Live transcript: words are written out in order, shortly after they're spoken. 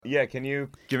Yeah, can you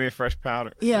give me a fresh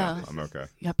powder? Yeah. No, I'm okay.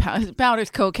 Yeah, powder's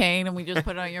cocaine, and we just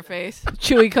put it on your face.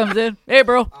 Chewy comes in. Hey,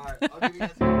 bro. All right, I'll give you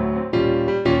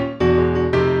guys.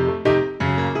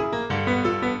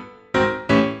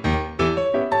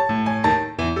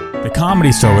 The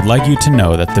Comedy Store would like you to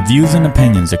know that the views and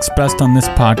opinions expressed on this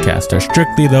podcast are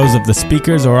strictly those of the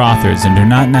speakers or authors and do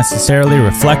not necessarily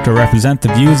reflect or represent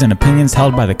the views and opinions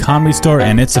held by the Comedy Store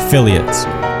and its affiliates.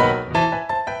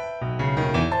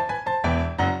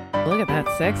 Look at that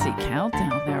sexy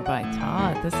countdown there by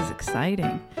Todd. This is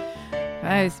exciting.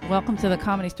 Guys, welcome to the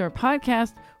Comedy Store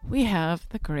podcast. We have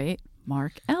the great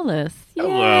Mark Ellis. Hello.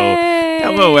 Yay!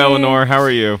 Hello, Eleanor. How are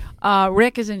you?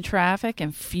 Rick is in traffic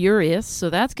and furious, so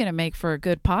that's going to make for a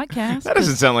good podcast. That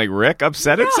doesn't sound like Rick.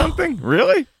 Upset at something?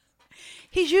 Really?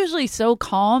 He's usually so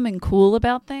calm and cool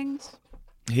about things.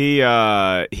 He's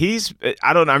I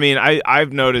don't know. I mean,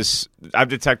 I've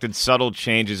detected subtle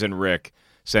changes in Rick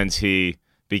since he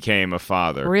became a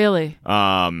father. Really?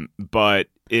 But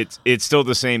it's still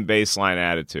the same baseline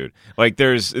attitude. Like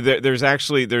there's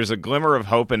a glimmer of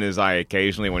hope in his eye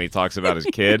occasionally when he talks about his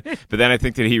kid, but then I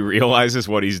think that he realizes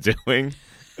what he's doing.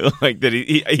 Like that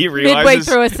he realizes midway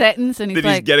through a sentence and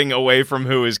he's getting away from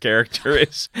who his character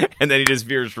is, and then he just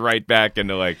veers right back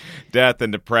into like death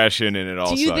and depression, and it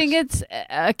all. Do you sucks. think it's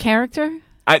a character?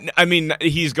 I mean,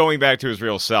 he's going back to his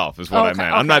real self, is what I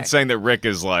meant. I'm not saying that Rick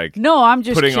is like no, I'm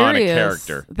just putting curious. on a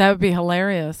character. That would be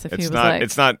hilarious if he was like,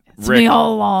 it's not it's Rick. me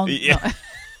all along. Yeah.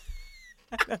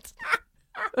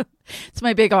 It's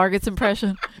my big Argos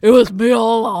impression. It was me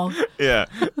all along. Yeah,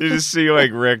 you just see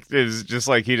like Rick is just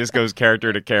like he just goes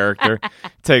character to character,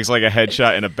 takes like a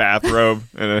headshot in a bathrobe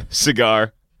and a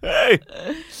cigar. Hey.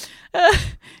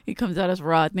 He comes out as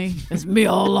Rodney. It's me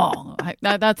all along.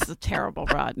 That's a terrible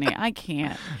Rodney. I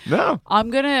can't. No. I'm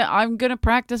gonna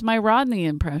practice my Rodney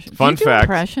impression. Fun Do you do fact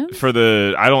impressions? for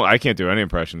the I can't do any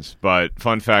impressions, but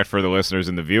fun fact for the listeners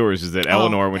and the viewers is that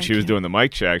Eleanor, when she was doing the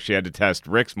mic check, she had to test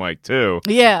Rick's mic too.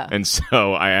 Yeah. And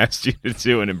so I asked you to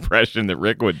do an impression that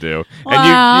Rick would do,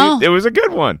 Wow. and it was a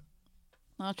good one.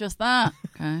 Not just that.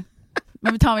 Okay.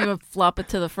 Remember Tommy would flop it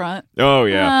to the front? Oh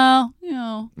yeah. Well, you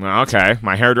know. Well, okay.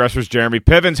 My hairdresser's Jeremy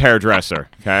Piven's hairdresser.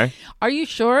 Okay. Are you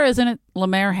sure? Isn't it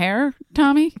Lemaire hair,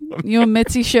 Tommy? You and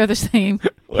Mitzi share the same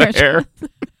Hair.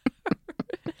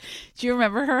 Do you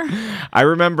remember her? I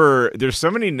remember. There's so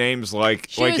many names like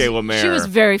a Lemaire. She was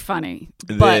very funny.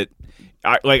 That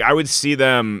I would see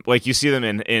them, like you see them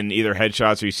in either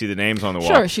headshots or you see the names on the wall.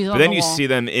 Sure, she's on But then the you wall. see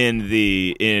them in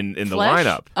the Flesh?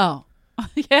 lineup. Oh.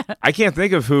 Yeah. I can't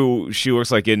think of who she looks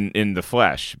like in the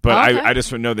flesh, but Okay. I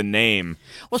just know the name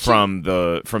Well,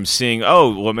 from seeing. Oh,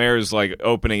 Lemaire's like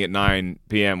opening at 9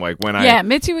 p.m. Like when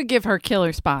Mitzi would give her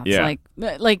killer spots. Yeah.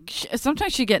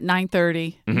 Sometimes she'd get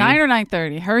 9:30, 9 or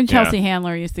 9:30. Her and Chelsea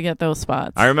Handler used to get those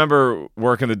spots. I remember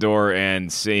working the door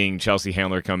and seeing Chelsea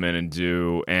Handler come in and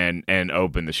do and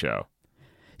open the show.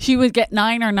 She would get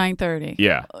 9 or 9:30.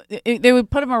 Yeah, They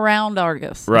would put them around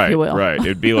Argus, right, if you will. right.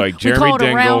 It'd be like We Jeremy call it a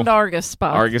Dingle, round Argus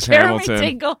spot. Argus Jeremy Hamilton.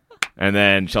 Dingle. and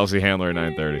then Chelsea Handler at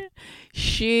 9:30.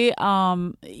 She,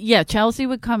 Chelsea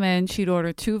would come in. She'd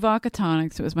order 2 vodka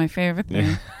tonics. It was my favorite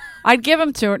thing. I'd give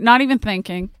them to her, not even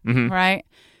thinking, right?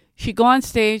 She'd go on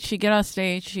stage. She'd get on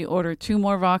stage. She'd order 2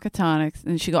 more vodka tonics.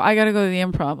 And she'd go, I got to go to the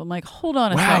Improv. I'm like, hold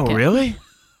on a second. Wow, really?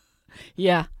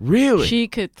 Yeah. Really? She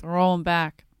could throw them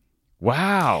back.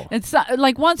 Wow. It's not,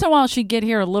 like once in a while she'd get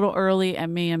here a little early,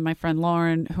 and me and my friend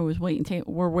Lauren, who was waiting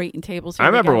tables. Here I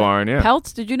remember together. Lauren, yeah.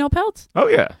 Peltz, did you know Peltz? Oh,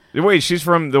 yeah. Wait, she's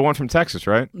from the one from Texas,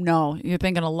 right? No, you're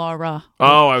thinking of Laura.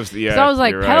 Oh, I was, yeah. So I was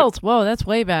like, you're Peltz, right. whoa, that's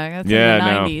way back. That's Yeah, in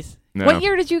the no. 90s. No. What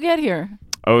year did you get here?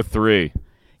 03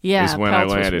 Yeah, is when Peltz I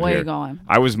landed was way here. going.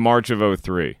 I was March of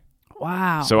 03.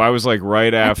 Wow. So I was like right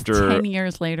That's after. 10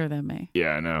 years later than me.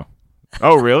 Yeah, I know.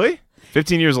 Oh, really?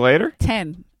 15 years later?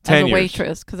 10 10 as a years.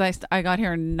 waitress, because I got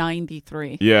here in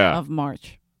 93 Yeah. of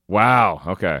March. Wow.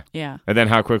 Okay. Yeah. And then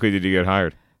how quickly did you get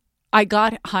hired? I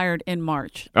got hired in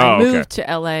March. Oh, I okay. moved to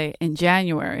LA in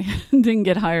January. Didn't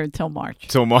get hired till March.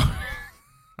 So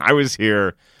I was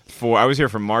here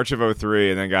from March of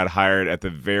 03 and then got hired at the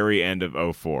very end of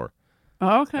 04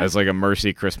 Okay. as like a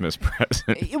mercy Christmas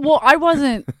present. Well, I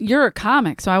wasn't. You're a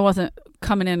comic, so I wasn't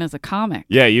coming in as a comic.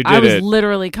 Yeah, you did I was it.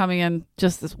 literally coming in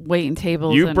just as waiting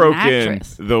tables. You and broke an in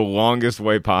actress. the longest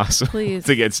way possible Please.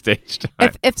 to get stage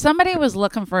time. If somebody was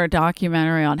looking for a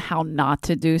documentary on how not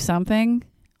to do something,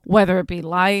 whether it be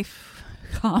life,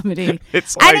 comedy,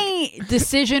 It's like any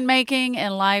decision making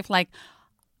in life, like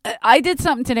I did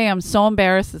something today I'm so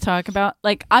embarrassed to talk about.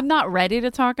 Like, I'm not ready to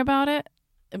talk about it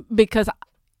because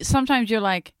sometimes you're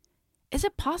like, is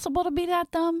it possible to be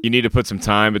that dumb? You need to put some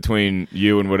time between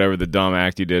you and whatever the dumb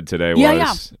act you did today was.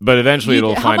 Yeah. But eventually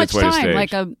it'll find its way to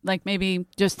stage. Like maybe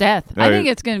just death. I think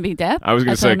it's going to be death. I was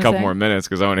going to say a couple more minutes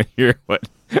because I want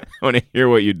to hear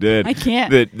what you did. I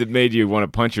can't. That made you want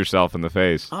to punch yourself in the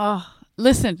face. Oh,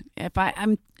 listen, if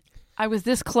I was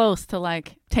this close to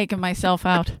like taking myself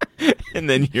out. And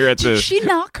then you're at Did she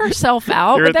knock herself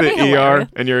out? You're Would at that the be ER hilarious?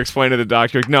 and you're explaining to the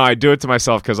doctor, no, I do it to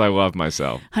myself because I love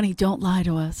myself. Honey, don't lie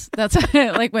to us. That's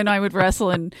like when I would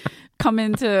wrestle and come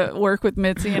into work with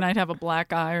Mitzi and I'd have a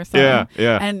black eye or something.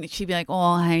 Yeah. And she'd be like,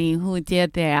 oh, honey, who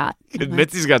did that?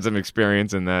 Mitzi's got some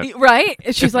experience in that. Right?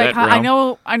 She's like, that I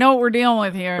know what we're dealing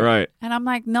with here. Right. And I'm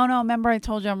like, no, remember I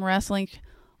told you I'm wrestling?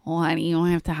 Oh, honey, you don't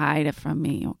have to hide it from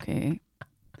me, okay?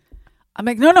 I'm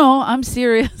like, no, I'm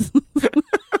serious.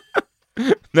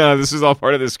 No, this is all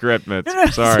part of the script, Mitz. No,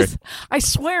 Sorry. I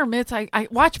swear, Mitz, I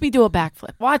watch me do a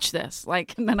backflip. Watch this.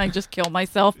 Like, and then I just kill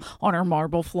myself on her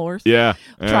marble floors. Yeah.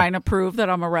 Trying to prove that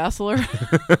I'm a wrestler.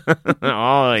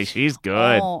 Oh, she's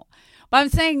good. Oh. But I'm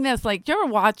saying this, like, do you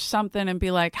ever watch something and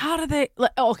be like, how do they,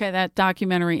 okay, that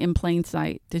documentary In Plain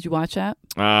Sight. Did you watch that?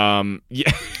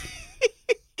 Yeah.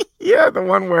 Yeah, the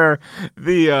one where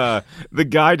the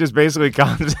guy just basically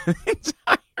comes the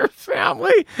entire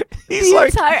family. He's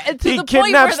he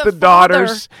kidnaps the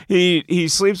daughters. He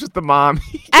sleeps with the mom.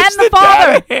 He gives and the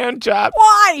father dad a hand job.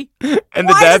 Why? And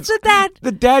Why is the dad?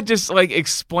 The dad just like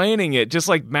explaining it, just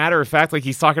like matter of fact, like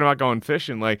he's talking about going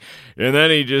fishing, like, and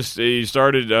then he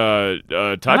started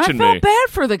touching me. I felt bad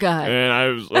for the guy, and I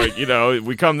was like,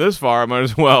 we come this far, I might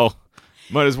as well.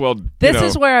 This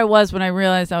is where I was when I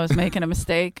realized I was making a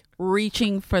mistake,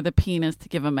 reaching for the penis to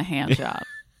give him a hand job.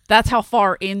 That's how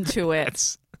far into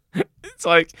it. It's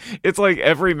like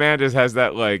every man just has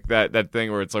that like that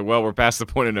thing where it's like, well, we're past the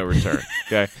point of no return.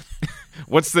 Okay,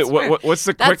 what's the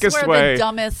quickest way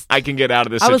I can get out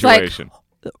of this situation?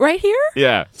 Like, right here?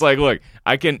 Yeah, it's like, look,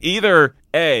 I can either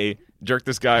A, jerk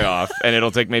this guy off and it'll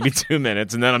take maybe 2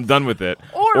 minutes and then I'm done with it,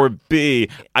 or B,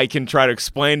 I can try to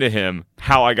explain to him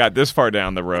how I got this far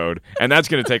down the road, and that's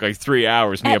going to take like 3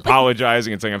 hours, me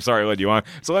apologizing and saying I'm sorry I led you on,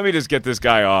 so let me just get this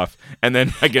guy off and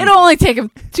then I can, it'll only take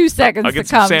him 2 seconds I'll get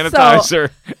to come, some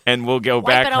sanitizer and we'll go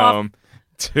back home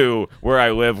to where I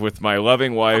live with my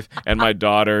loving wife and my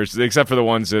daughters, except for the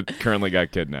ones that currently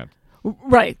got kidnapped.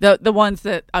 Right, the ones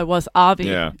that I was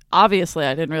obviously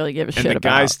I didn't really give a shit about. And the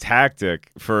guy's tactic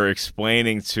for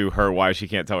explaining to her why she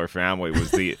can't tell her family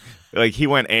was like he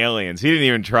went aliens. He didn't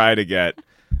even try to get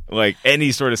like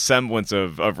any sort of semblance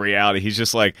of reality. He's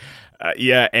just like,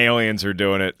 yeah, aliens are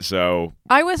doing it. So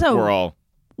we're all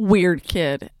weird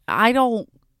kid.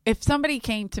 If somebody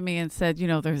came to me and said,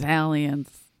 there's aliens,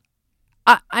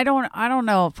 I don't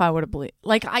know if I would have believed.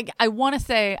 Like I want to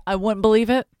say I wouldn't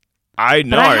believe it. I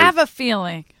know. But I have a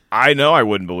feeling. I know I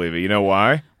wouldn't believe it. You know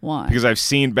why? Why? Because I've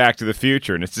seen Back to the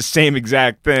Future, and it's the same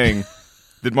exact thing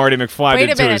that Marty McFly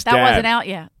did to his dad. Wait a minute, that wasn't out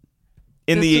yet.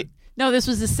 This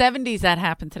was the 70s that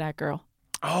happened to that girl.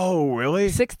 Oh, really?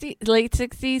 Late 60s,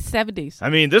 70s. I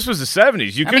mean, this was the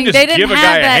 70s. You couldn't just give a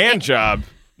guy a hand job.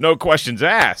 No questions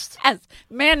asked. Yes,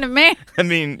 man to man. I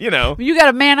mean, you got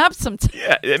to man up sometimes.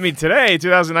 Yeah, I mean, today,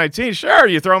 2019, sure,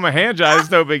 you throw him a hand job, it's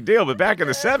no big deal. But back in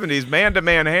the 70s,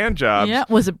 man-to-man hand jobs. Yeah,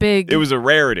 it was a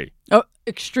rarity. Oh,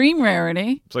 extreme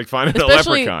rarity. It's like finding a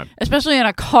leprechaun. Especially in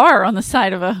a car on the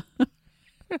side of a...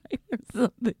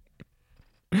 something.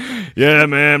 Yeah,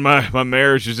 man, my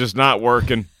marriage is just not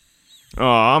working. Oh,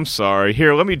 I'm sorry.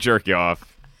 Here, let me jerk you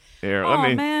off. Here, let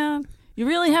me... man. You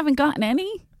really haven't gotten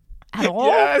any? At all?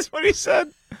 Yeah, that's what he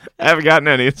said. I haven't gotten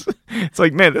any. It's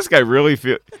like, man, this guy really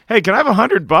feel. Hey, can I have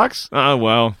 $100? Oh,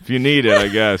 well, if you need it, I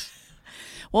guess.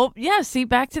 Well, yeah. See,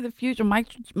 Back to the Future.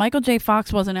 Michael J.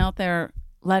 Fox wasn't out there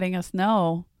letting us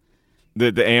know.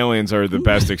 The aliens are the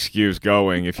best excuse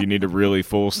going if you need to really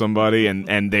fool somebody,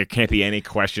 and there can't be any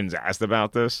questions asked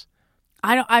about this.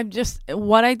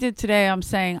 What I did today. I'm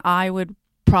saying I would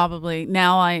probably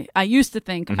now. I used to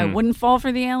think I wouldn't fall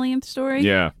for the alien story.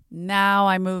 Yeah. Now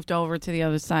I moved over to the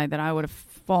other side that I would have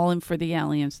fallen for the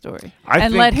alien story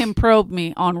and let him probe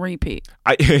me on repeat.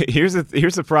 Here's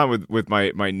the problem with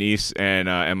my niece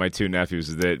and my 2 nephews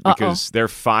is that because they're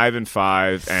 5 and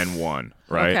 5 and 1,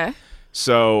 right? Okay.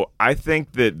 So I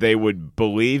think that they would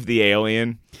believe the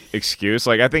alien excuse.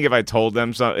 Like I think if I told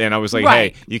them something and I was like,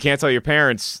 hey, you can't tell your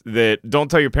parents don't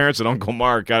tell your parents that Uncle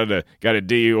Mark got a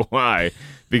DUI.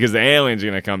 Because the alien's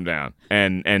going to come down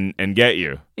and get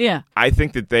you. Yeah. I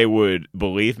think that they would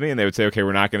believe me and they would say, okay,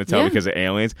 we're not going to tell because of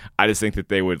aliens. I just think that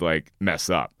they would like mess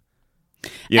up.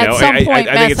 I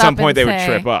think at some point they would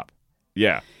trip up.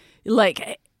 Yeah.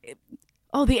 Like,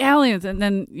 the aliens. And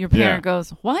then your parent goes,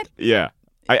 what? Yeah.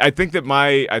 I think that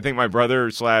my brother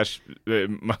slash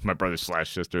my brother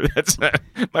slash sister. That's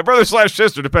my brother slash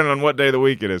sister, depending on what day of the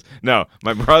week it is. No,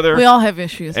 my brother. We all have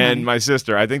issues. And honey. my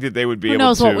sister. I think that they would be Who able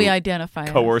knows to what we identify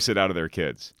coerce it out of their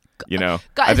kids. You know,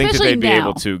 God, I think that they'd be now.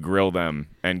 able to grill them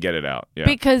and get it out. Yeah.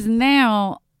 Because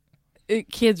now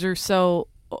kids are so,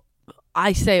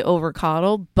 I say over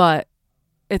coddled, but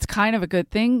it's kind of a good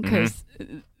thing because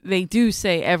they do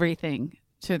say everything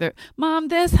to their mom.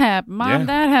 This happened, mom.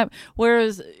 That happened.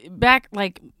 Whereas back,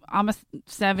 like I'm a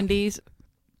 '70s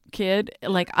kid,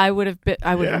 like I would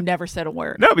have never said a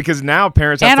word. No, because now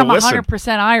parents have to listen. And I'm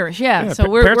 100% Irish. Yeah, so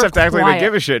parents we're have to act like they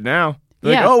give a shit now.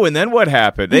 They're like, oh, and then what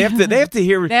happened? They have to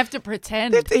hear. They have to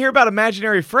pretend. They have to hear about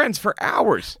imaginary friends for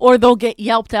hours. Or they'll get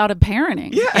yelped out of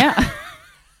parenting. Yeah.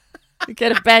 You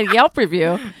get a bad Yelp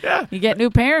review. Yeah. You get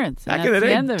new parents. Back in the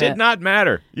day, it did not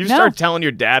matter. You start telling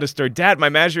your dad a story. Dad, my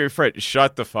imaginary friend,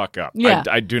 shut the fuck up. Yeah.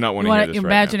 I do not want to hear this your right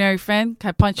imaginary now. friend? Can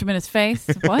I punch him in his face?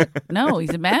 What? No,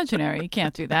 he's imaginary. You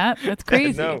can't do that. That's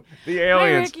crazy. No, the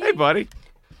aliens. Hey, buddy.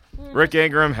 Rick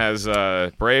Ingram has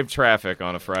braved traffic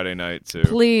on a Friday night to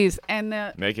please and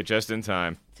make it just in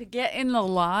time. To get in the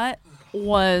lot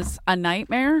was a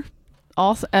nightmare.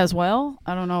 Also, as well,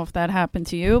 I don't know if that happened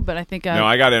to you, but I think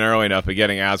I got in early enough. But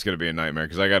getting out is going to be a nightmare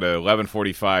because I got a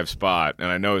 11:45 spot, and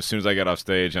I know as soon as I get off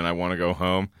stage and I want to go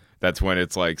home, that's when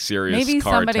it's like serious maybe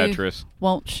car Tetris.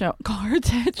 Won't show car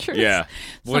Tetris. Yeah,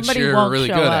 which you're really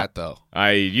good at, though.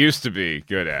 I used to be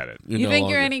good at it. You think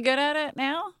you're any good at it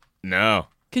now? No.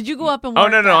 Could you go up and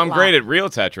work no, I'm lot? great at real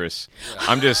Tetris.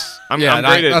 I'm great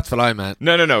at... That's what I meant.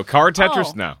 No. Car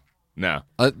Tetris? Oh. No.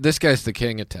 This guy's the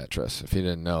king of Tetris, if you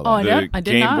didn't know that. Oh, I did not.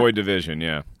 Game Boy division,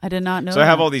 yeah. I did not know So I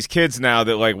have all these kids now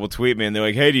that like will tweet me, and they're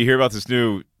like, hey, do you hear about this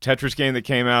new Tetris game that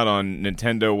came out on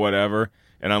Nintendo whatever?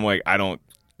 And I'm like, I don't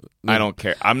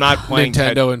care. I'm not playing...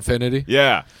 Nintendo Infinity?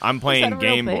 Yeah. I'm playing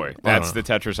Game Boy. That's the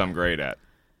Tetris I'm great at.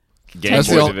 Game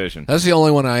Boy division. That's the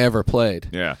only one I ever played.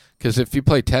 Yeah. Because if you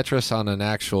play Tetris on an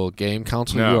actual game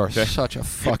console, you are such a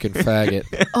fucking faggot.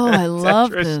 Oh, I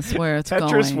love this where it's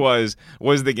Tetris going.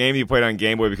 was the game you played on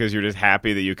Game Boy because you're just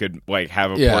happy that you could like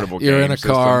have a portable game. You're in a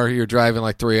system. car, you're driving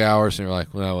like 3 hours, and you're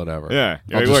like, well, whatever. Yeah.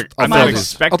 I'm not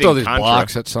expecting I'll throw these Contra.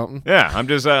 blocks at something. Yeah, I'm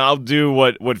just I'll do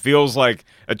what feels like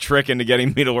a trick into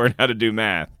getting me to learn how to do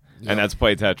math, and that's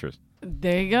play Tetris.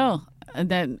 There you go.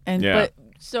 But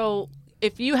so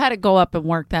if you had to go up and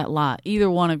work that lot, either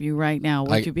one of you right now,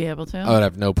 would you be able to? I would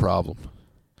have no problem.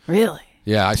 Really?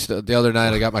 Yeah, the other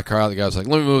night I got my car out. The guy was like,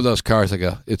 let me move those cars. I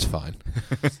go, it's fine.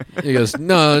 He goes,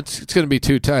 no, it's going to be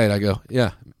too tight. I go,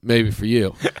 yeah, maybe for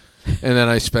you. And then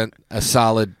I spent a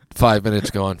solid 5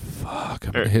 minutes going, fuck,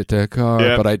 I'm going to hit that car.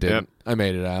 But I didn't. I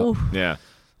made it out. Oof. Yeah.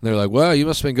 They're like, well, you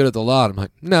must have been good at the lot. I'm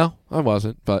like, no, I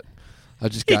wasn't, but I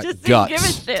just got guts. Didn't give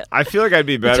a shit. I feel like I'd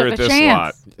be better at this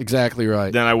lot. Exactly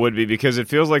right. Than I would be because it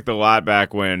feels like the lot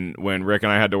back when Rick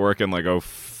and I had to work in like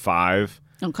 05.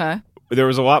 Okay. There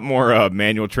was a lot more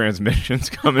manual transmissions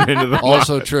coming into the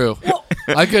Also lot. true.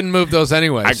 I couldn't move those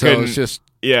anyway, so it's just...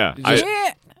 Yeah.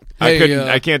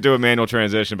 I can't do a manual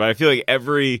transition, but I feel like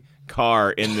every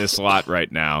car in this lot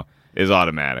right now is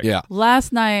automatic. Yeah.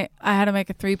 Last night, I had to make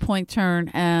a 3-point turn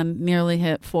and nearly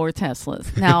hit 4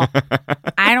 Teslas. Now,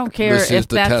 I don't care this if is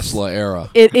the Tesla era.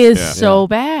 It is so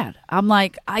bad. I'm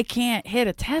like, I can't hit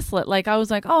a Tesla. Like, I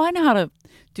was like, oh, I know how to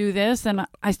do this. And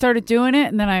I started doing it,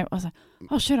 and then I was like,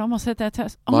 oh, shit, I almost hit that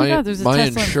Tesla. Oh, my God, there's a Tesla.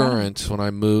 My insurance, when I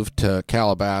moved to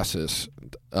Calabasas,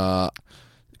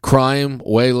 crime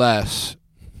way less.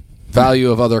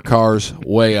 Value of other cars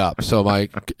way up, so my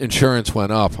insurance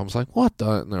went up. I was like, "What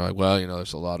the?" And they're like, "Well,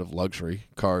 there's a lot of luxury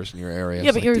cars in your area."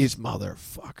 Yeah, but like, these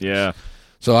motherfuckers. Yeah.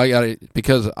 So I got it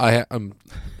because I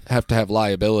have to have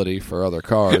liability for other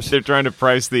cars. They're trying to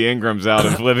price the Ingrams out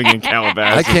of living in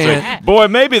Calabasas. I can't. Boy,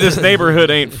 maybe this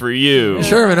neighborhood ain't for you.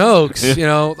 Sherman Oaks. The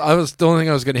only thing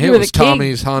I was going to hit was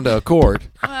Tommy's Honda Accord.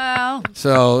 Well.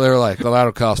 So they were like, "Well,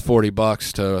 that'll cost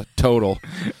 $40 to total."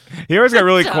 He always got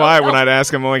really quiet when I'd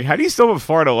ask him, I'm like, how do you still have a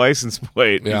Florida license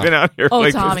plate? Yeah. You've been out here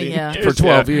Tommy, 15 years. For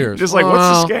 12 years. Just like,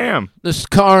 what's the scam? This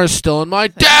car is still in my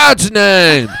dad's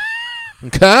name.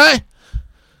 Okay?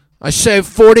 I save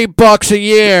 $40 a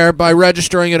year by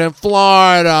registering it in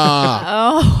Florida.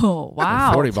 Oh,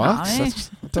 wow. $40?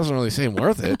 That doesn't really seem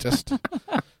worth it. Just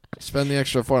spend the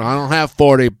extra $40. I don't have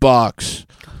 $40.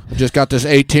 I just got this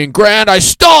 18 grand I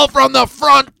stole from the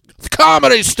front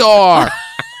comedy store.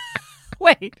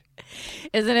 Wait,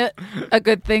 isn't it a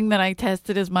good thing that I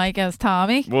tested his mic as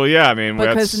Tommy? Well, yeah, I mean,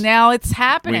 because now it's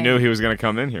happening. We knew he was going to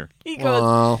come in here. He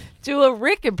goes, do a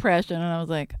Rick impression. And I was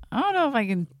like, I don't know if I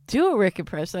can do a Rick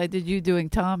impression. I did you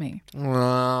doing Tommy.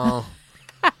 Well,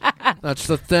 that's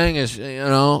the thing is,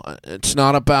 it's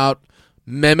not about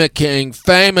mimicking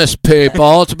famous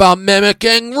people. It's about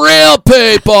mimicking real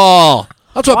people.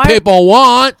 That's what people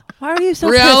want. Why are you so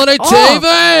reality pissed off?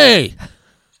 TV?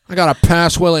 I got to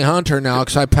pass Willie Hunter now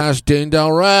because I passed Dean Del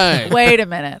Rey. Wait a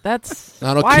minute.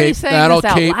 That'll why are you keep- saying that'll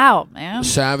this out keep- loud, man?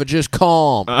 Savages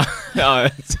calm. Tommy,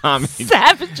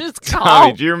 Savages Tommy,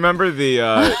 call. do you remember the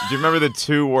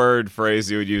 2-word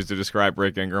phrase you would use to describe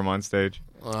Rick Ingram on stage?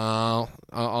 Well,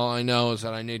 all I know is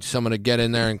that I need someone to get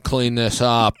in there and clean this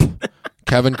up.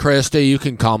 Kevin Christie, you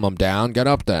can calm him down. Get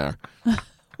up there.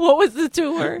 What was the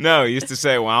 2 words? No, he used to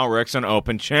say, "Well, Rick's an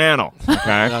open channel." Okay,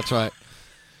 That's right.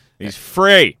 he's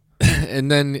free. And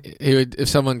then he would, if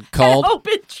someone called,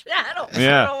 Open channel.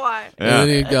 Yeah. I don't know why. and then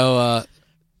he'd go,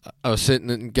 I was sitting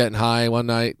and getting high one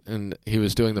night, and he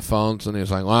was doing the phones, and he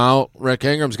was like, well, Rick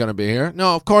Ingram's going to be here.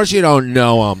 No, of course you don't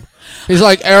know him. He's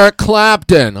like Eric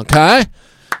Clapton, okay?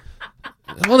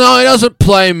 Well, no, he doesn't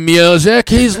play music.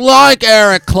 He's like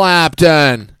Eric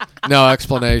Clapton. No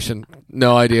explanation.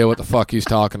 No idea what the fuck he's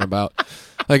talking about.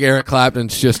 Like Eric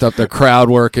Clapton's just up there crowd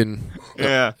working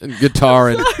Yeah. and guitar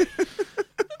and...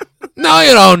 No,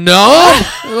 you don't know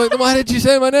him. Like, why did you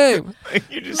say my name?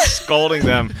 You're just scolding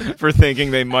them for thinking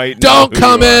they might. Don't know who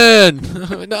come you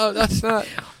are. in. No, that's not.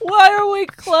 Why are we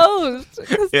closed?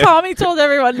 Because Yeah. Tommy told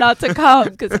everyone not to come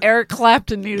because Eric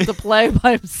Clapton needed to play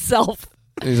by himself.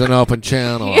 He's an open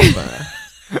channel up there.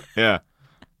 Yeah,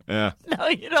 yeah. No,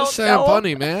 you don't Just say know I'm him.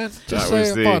 funny, man. Just That say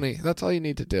was I'm the- funny. That's all you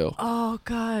need to do. Oh,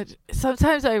 God.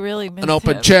 Sometimes I really miss An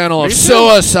open him. channel of Me too.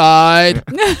 suicide.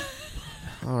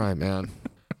 All right, man.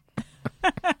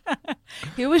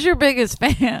 He was your biggest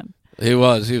fan. He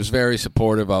was. He was very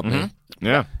supportive of me.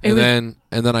 Yeah. And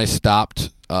then I stopped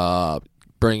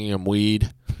bringing him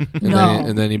weed. And,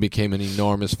 No. then he became an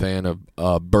enormous fan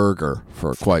of Burger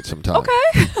for quite some time.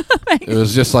 Okay. It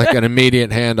was just like an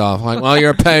immediate handoff. Like, well, you're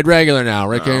a paid regular now.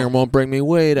 Rick Ingram won't bring me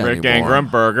weed anymore. Rick Ingram,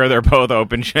 Burger, they're both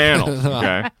open channels.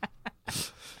 Okay.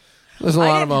 There's a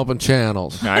lot of open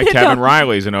channels. All right, Kevin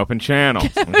Riley's an open channel.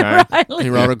 Okay. He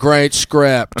wrote a great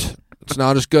script. It's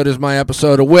not as good as my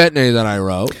episode of Whitney that I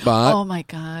wrote, but Oh, my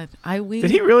God.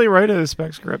 Did he really write a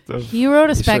spec script though? He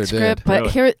wrote a He spec sure did. script, but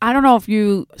Really? here, I don't know if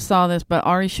you saw this, but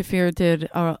Ari Shafir did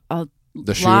a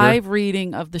The Shooter? live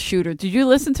reading of The Shooter. Did you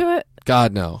listen to it?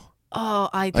 God, no. Oh,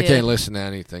 I did. I can't listen to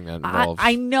anything that involves.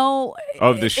 I know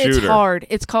Of The it's Shooter. hard.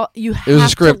 It's called you. It was have a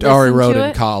script to Ari listen wrote to in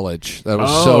it. college that was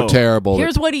so Oh. terrible.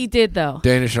 Here's what he did, though.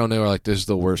 Danish and O'Neill were like, this is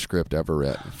the worst script ever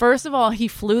written. First of all, he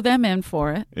flew them in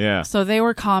for it, Yeah. so they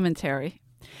were commentary.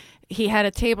 He had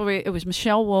a table. It was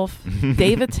Michelle Wolf,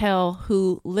 David Tell,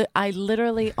 who I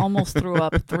literally almost threw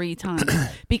up 3 times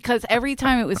because every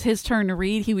time it was his turn to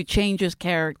read, he would change his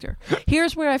character.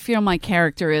 Here's where I feel my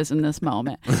character is in this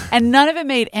moment, and none of it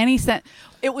made any sense.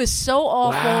 It was so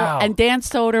awful, Wow. and Dan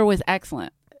Soder was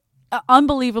excellent.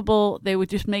 Unbelievable. They would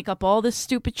just make up all this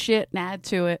stupid shit and add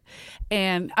to it.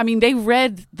 And I mean, they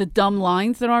read the dumb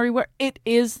lines that Ari were. It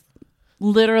is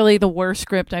literally the worst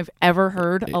script I've ever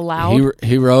heard aloud.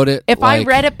 He wrote it. If I like-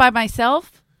 read it by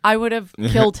myself, I would have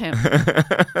killed him.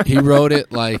 he wrote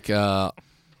it like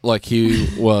he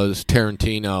was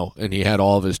Tarantino and he had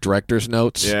all of his director's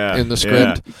notes Yeah, in the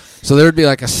script. So there would be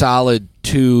like a solid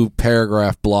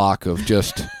 2-paragraph block of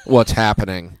just what's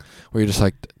happening where you're just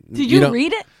like, Did you don't-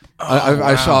 read it?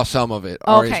 I saw some of it.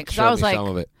 Okay, Ari 'cause showed I was me like- some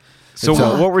of it. So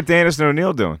So- what were Danis and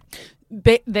O'Neill doing?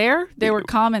 They were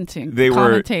commenting. They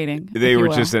were- commentating. if They you were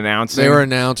will. just announcing. They were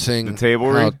announcing The table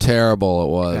how read? terrible it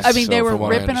was. I mean, they So, were from what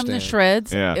I ripping them to understand.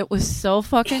 shreds. Yeah. It was so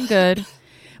fucking good.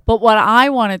 But what I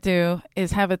want to do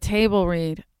is have a table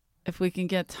read. If we can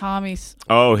get Tommy's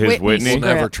Oh, his Whitney Whitney. We'll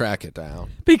script. never track it down.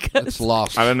 because It's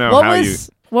lost. I don't know what how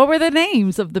what were the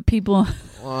names of the people?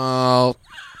 Well,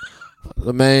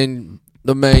 the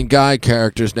main guy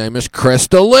character's name is Chris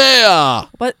D'Elia.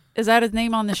 What is that his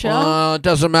name on the show? It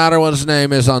doesn't matter what his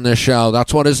name is on this show.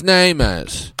 That's what his name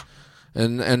is.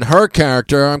 And her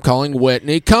character, I'm calling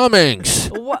Whitney Cummings.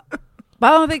 What? But I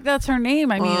don't think that's her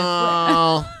name. I mean,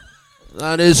 Well,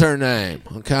 that is her name,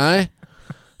 okay?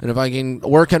 And if I can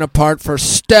work in a part for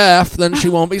Steph, then she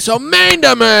won't be so mean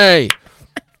to me.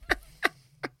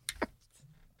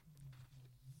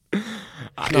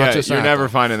 Yeah, just you're that, never though.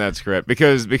 finding that script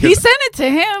because he sent it to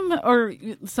him or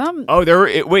some. oh, there were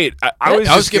wait. I was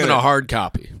I was just given gonna, a hard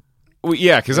copy. well,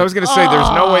 yeah, because I was going to say there's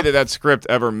no way that script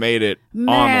ever made it Man.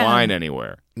 online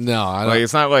anywhere. No, I don't. Like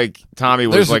it's not like Tommy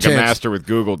was There's a like a chance- master with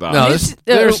Google Docs. No,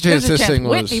 there's a chance a this thing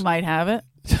Whitney was. might have it.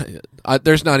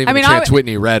 There's not even I mean, a chance I-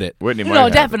 Whitney read it. Whitney might No, have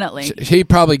it. definitely. He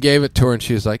probably gave it to her, and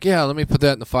she was like, "Yeah, let me put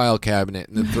that in the file cabinet,"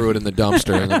 and then threw it in the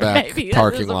dumpster in the back Maybe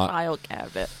parking that is a lot. file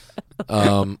cabinet.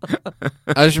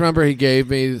 I just remember he gave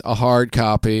me a hard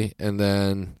copy, and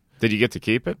then Did you get to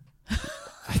keep it?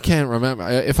 I can't remember.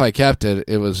 If I kept it,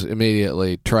 it was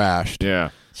immediately trashed. Yeah.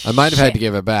 I might have had to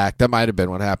give it back. That might have been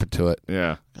what happened to it.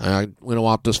 Yeah. We don't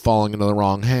want this falling into the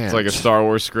wrong hands. It's like a Star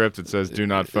Wars script that says "Do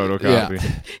not photocopy."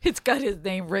 Yeah. It's got his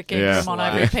name, Rick Ingram, on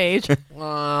every page.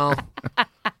 Well,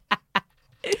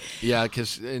 yeah,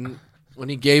 because when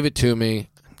he gave it to me,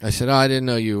 I said, "Oh, I didn't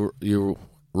know you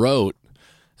wrote,"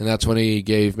 and that's when he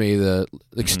gave me the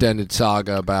extended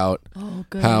saga about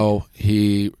how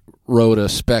he wrote a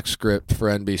spec script for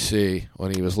NBC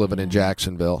when he was living in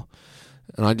Jacksonville,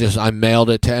 and I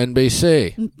mailed it to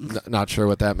NBC. Not sure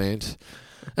what that means.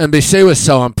 NBC was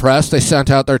so impressed they sent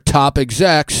out their top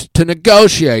execs to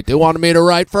negotiate. They wanted me to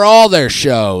write for all their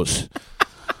shows.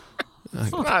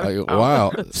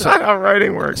 Wow. That's not how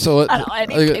writing works. So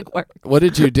anything works. what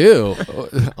did you do?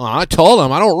 Well, I told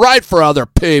him I don't write for other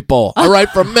people. I write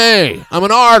for me. I'm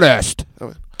an artist.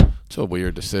 It's a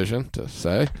weird decision to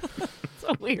say. It's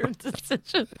a weird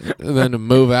decision. And then to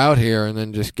move out here and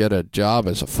then just get a job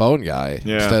as a phone guy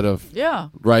instead of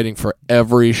writing for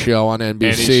every show on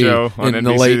NBC in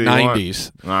the late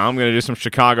 90s. I'm going to do some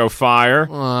Chicago Fire,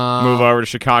 move over to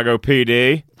Chicago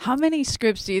PD. How many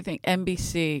scripts do you think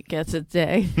NBC gets a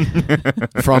day?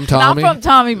 From Tommy? Not from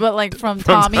Tommy, but like from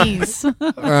Tommy's.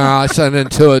 I send in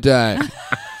 2 a day.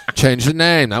 Change the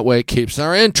name. That way it keeps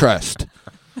our interest.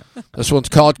 This one's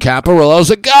called Caparillo's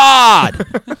a God.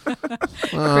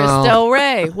 Chris Del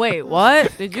Rey. Wait,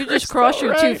 what? Did you just cross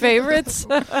your 2 favorites?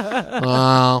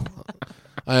 Well,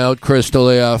 I owed Chris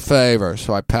D'Elia a favor,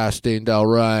 so I passed Dean Del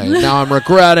Rey. Now I'm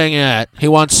regretting it. He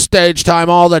wants stage time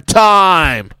all the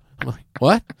time. I'm like,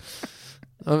 what?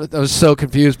 I was so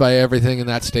confused by everything in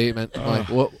that statement. I'm like,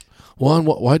 what? One,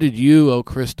 why did you owe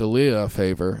Chris D'Elia a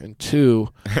favor? And 2,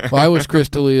 why was Chris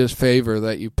D'Elia's favor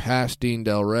that you passed Dean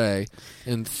Del Rey?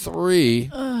 And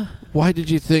 3, why did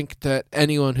you think that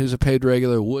anyone who's a paid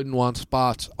regular wouldn't want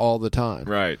spots all the time?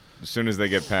 Right. As soon as they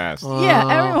get passed.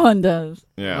 Yeah, everyone does.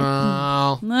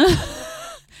 Yeah.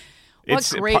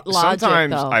 What great logic,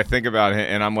 sometimes though. I think about him,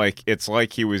 and I'm like, it's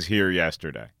like he was here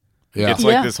yesterday. Yeah. It's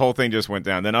like this whole thing just went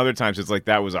down. Then other times it's like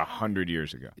that was 100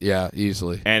 years ago. Yeah,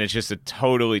 easily. And it's just a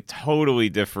totally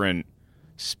different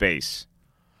space.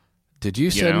 Did you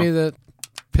send me the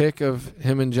pic of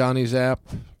him and Johnny Zapp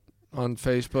on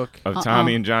Facebook? Of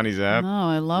Tommy and Johnny Zapp? No,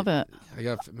 I love it.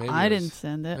 I didn't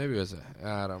send it. Maybe it was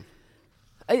Adam.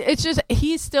 It's just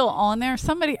he's still on there.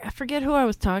 Somebody, I forget who I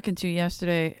was talking to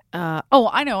yesterday.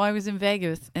 I know. I was in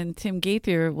Vegas, and Tim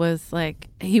Gaither was like,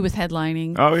 he was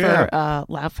headlining for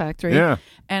Laugh Factory. Yeah.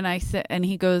 And I said, and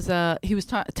he goes, he was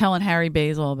telling Harry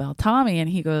Basil about Tommy, and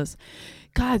he goes,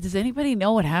 God, does anybody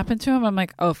know what happened to him? I'm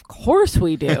like, of course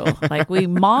we do. Like, we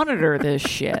monitor this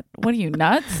shit. What are you,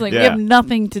 nuts? Like, we have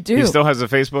nothing to do. He still has a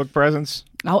Facebook presence?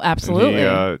 Oh, absolutely.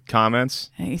 He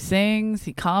comments? He sings,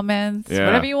 he comments,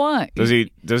 whatever you want. Does he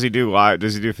do live?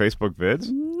 Does he do Facebook vids?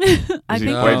 Does he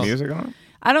play music on it?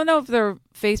 I don't know if they're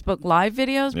Facebook live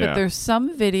videos, but there's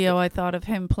some video I thought of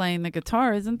him playing the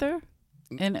guitar, isn't there?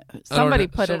 And somebody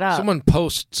put it up. Someone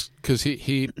posts, because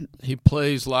he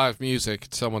plays live music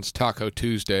at someone's Taco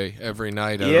Tuesday every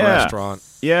night at a restaurant.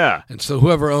 Yeah. And so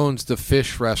whoever owns the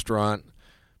fish restaurant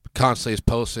constantly is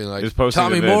posting, like,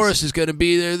 Tommy Morris is going to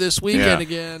be there this weekend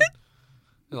again.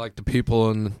 Like the people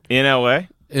in L.A.?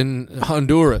 In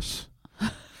Honduras.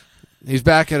 He's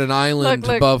back at an island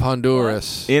above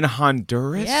Honduras. In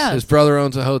Honduras? Yeah. His brother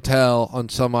owns a hotel on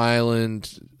some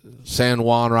island, San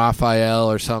Juan Rafael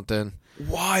or something.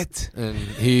 What? And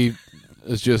he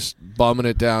is just bumming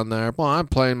it down there. Well, I'm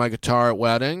playing my guitar at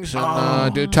weddings and I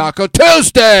do Taco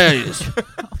Tuesdays.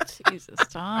 Jesus,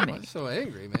 Tommy. I'm so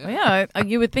angry, man. Well, yeah,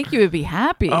 you would think you would be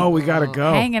happy. Oh, we got to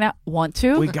go. Hanging out. Want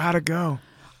to? We got to go.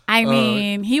 I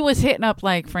mean, he was hitting up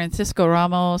like Francisco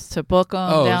Ramos to book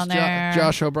him down there.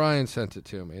 Josh O'Brien sent it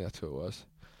to me. That's who it was.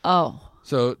 Oh.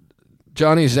 So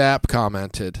Johnny Zapp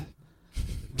commented.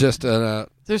 Just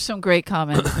there's some great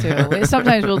comments too.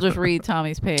 Sometimes we'll just read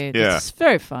Tommy's page. Yeah. It's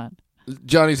very fun.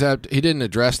 Johnny Zapp, he didn't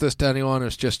address this to anyone.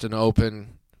 It's just an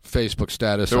open Facebook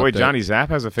status. So wait, update. Johnny Zapp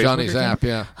has a Facebook Johnny account? Zapp,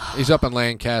 yeah. He's up in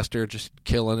Lancaster, just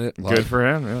killing it. Good for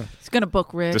him, yeah. He's going to book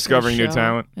Rick. Discovering new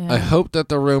talent. Yeah. I hope that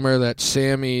the rumor that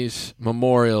Sammy's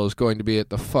memorial is going to be at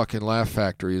the fucking Laugh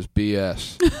Factory is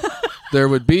BS. There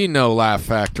would be no Laugh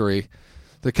Factory.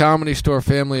 The Comedy Store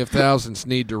family of thousands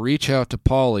need to reach out to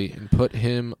Paulie and put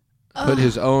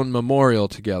his own memorial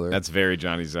together. That's very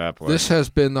Johnny Zapp. This has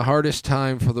been the hardest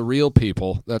time for the real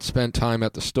people that spent time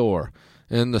at the store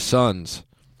and the sons.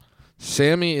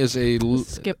 Sammy is a...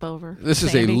 Skip over. This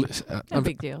Sammy. is no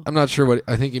big deal. I'm not sure what...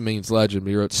 I think he means legend. But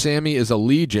he wrote, Sammy is a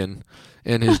legion,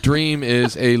 and his dream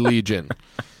is a legion.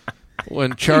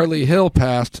 When Charlie Hill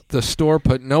passed, the store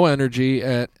put no energy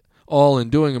all in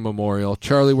doing a memorial.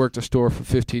 Charlie worked a store for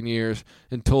 15 years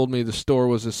and told me the store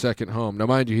was his second home. Now,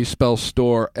 mind you, he spells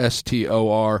store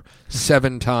S-T-O-R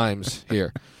 7 times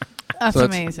here. That's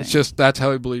amazing. It's just that's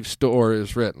how he believes store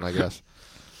is written, I guess.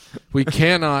 We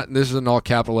cannot, and this is in all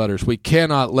capital letters, we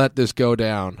cannot let this go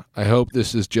down. I hope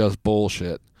this is just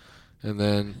bullshit. And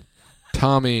then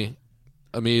Tommy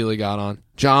immediately got on.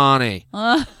 Johnny,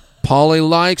 Paulie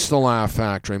likes the Laugh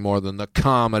Factory more than the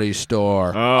Comedy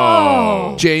Store.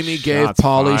 Oh. Jamie gave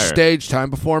Paulie stage time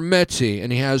before Mitzi,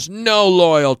 and he has no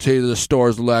loyalty to the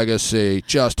store's legacy,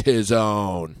 just his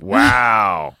own.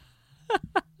 Wow.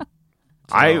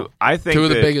 I think two of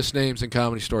the biggest names in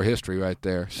Comedy Store history right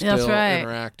there. Still That's right.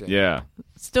 interacting. Yeah.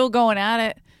 Still going at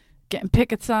it, getting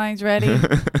picket signs ready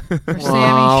for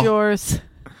Sammy Shores.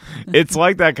 It's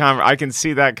like that. I can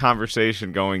see that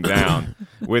conversation going down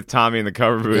with Tommy in the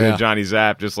cover booth and Johnny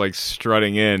Zapp just like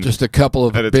strutting in. Just a couple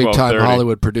of big-time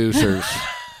Hollywood producers.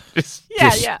 just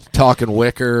talking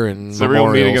Wicker and it's the real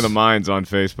meeting of the minds on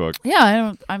Facebook.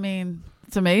 Yeah, I mean,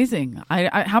 it's amazing.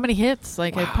 How many hits?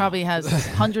 Like, it probably has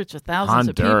hundreds of thousands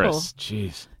of people.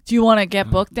 Jeez. Do you want to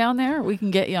get booked down there? We can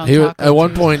get you on At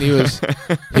one point, he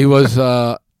was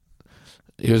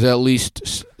at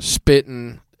least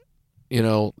spitting,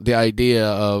 the idea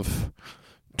of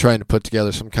trying to put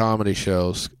together some comedy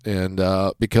shows, and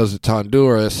because it's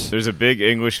Honduras, there's a big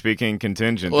English-speaking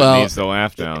contingent that needs to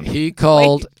laugh down. He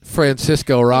called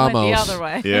Francisco Ramos the other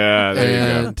way. Yeah,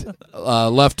 there you go.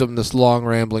 Left him this long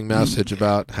rambling message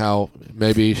about how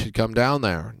maybe he should come down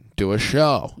there and do a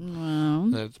show. Well,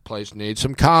 this place needs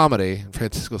some comedy. And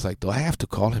Francisco's like, do I have to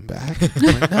call him back?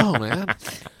 I'm like, no, man.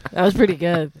 That was pretty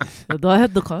good. Do I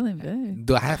have to call him back?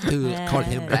 Do I have to call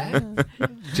him back?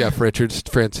 Jeff Richards,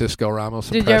 Francisco Ramos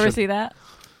Did you ever see that?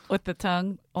 With the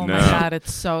tongue? Oh, no. my God,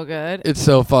 it's so good. It's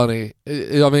so funny.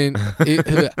 Hello,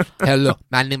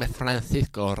 my name is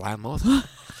Francisco Ramos.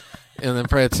 And then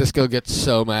Francisco gets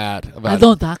so mad about it. I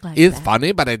don't talk like It's that.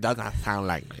 funny, but it does not sound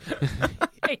like me.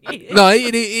 No,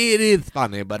 it is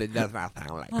funny, but it does not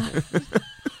sound like me.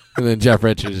 And then Jeff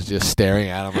Richards is just staring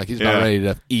at him like he's about ready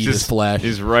to eat his flesh.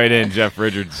 He's right in Jeff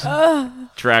Richards'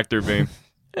 tractor beam.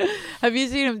 Have you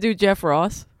seen him do Jeff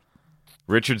Ross?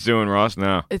 Richards doing Ross?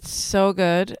 No. It's so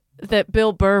good that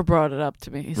Bill Burr brought it up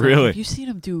to me. He's really? Like, have you seen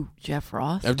him do Jeff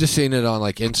Ross? I've just seen it on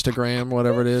like Instagram,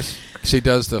 whatever it is. 'Cause he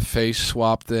does the face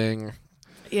swap thing.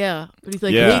 Yeah. But he's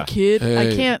like, hey, kid,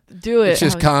 I can't do it. It's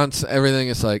just constant. Everything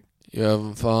is like, you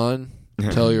having fun?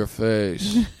 Tell your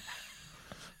face.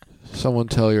 Someone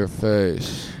tell your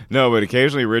face. No, but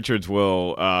occasionally Richards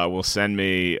will send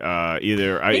me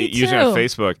usually on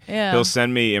Facebook. Yeah. He'll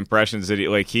send me impressions that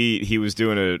he was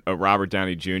doing a Robert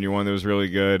Downey Jr. one that was really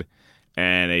good,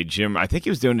 and I think he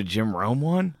was doing a Jim Rome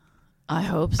one. I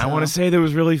hope so. I want to say that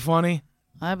was really funny.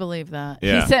 I believe that.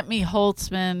 Yeah. He sent me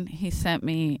Holtzman. He sent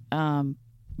me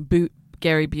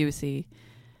Gary Busey.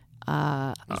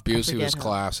 Busey was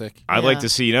classic. I'd like to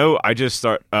see. I just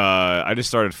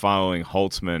started following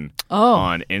Holtzman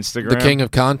on Instagram. The king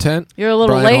of content. You're a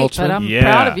little Brian late, Holtzman. but I'm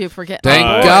proud of you for getting.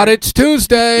 Thank God it's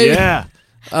Tuesday. Yeah.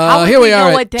 Here we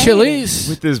are at Chili's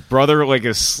with his brother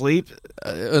asleep,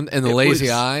 and the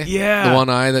lazy eye. Yeah, the one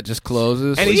eye that just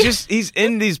closes. And he's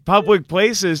in these public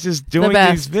places just doing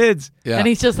these vids. Yeah, and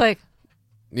he's just like,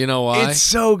 you know why? It's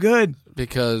so good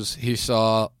because he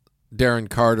saw Darren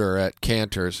Carter at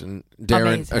Cantor's, and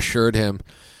Darren assured him,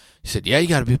 he said, yeah, you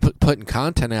got to be putting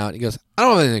content out. He goes, I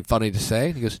don't have anything funny to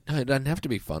say. He goes, no, it doesn't have to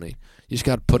be funny. You just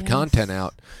got to put content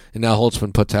out. And now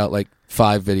Holtzman puts out like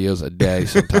 5 videos a day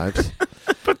sometimes.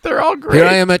 But they're all great. Here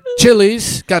I am at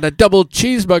Chili's, got a double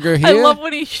cheeseburger here. I love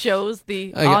when he shows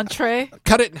the entree.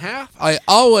 Cut it in half. I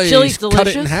always cut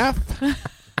it in half.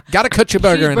 Got to cut your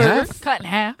burger in half. Cut in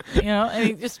half,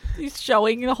 and he's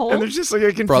showing the whole. And there's just like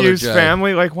a confused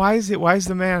family. Like, why is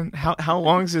the man? How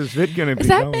long is his vid gonna be? Is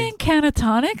that man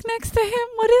catatonic next to him?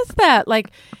 What is that?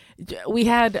 Like, we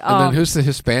had. And then who's the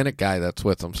Hispanic guy that's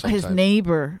with him? Sometimes? His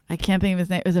neighbor. I can't think of his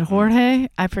name. Is it Jorge?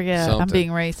 I forget. I'm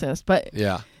being racist, but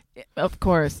yeah. Of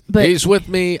course, but he's with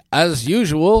me as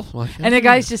usual. And the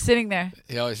guy's just sitting there.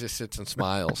 He always just sits and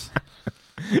smiles.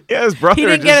 Yeah, his brother. He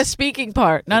didn't get a speaking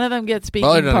part. None of them get speaking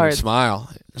parts. Brother doesn't even smile.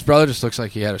 His brother just looks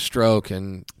like he had a stroke,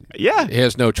 and he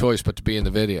has no choice but to be in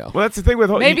the video. Well, that's the thing with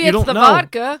maybe it's the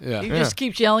vodka. Yeah. He just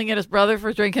keeps yelling at his brother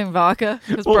for drinking vodka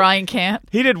because Brian can't.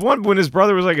 He did one when his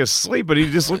brother was like asleep, but he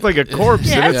just looked like a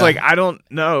corpse, and it's like I don't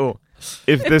know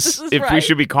if we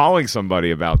should be calling somebody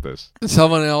about this.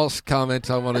 Someone else comments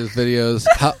on one of his videos.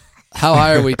 How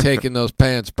high are we taking those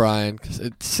pants, Brian? Because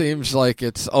it seems like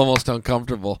it's almost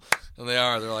uncomfortable. And they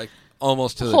are. They're like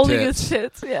almost to the holding tits. His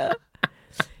tits, yeah.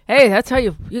 Hey, that's how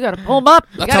you got to pull them up.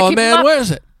 That's how a man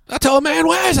wears it. I told a man,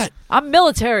 where is it? I'm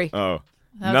military. Oh.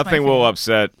 That's Nothing my will favorite.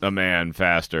 upset a man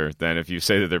faster than if you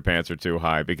say that their pants are too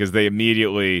high, because they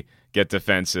immediately get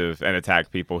defensive and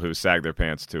attack people who sag their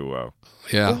pants too low.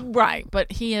 Yeah. Right,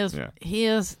 but he is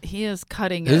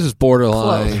cutting This it is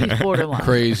borderline, close. He's borderline.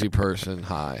 crazy person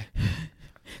high.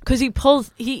 Because he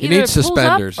either needs pulls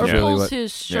suspenders, up or is really pulls what-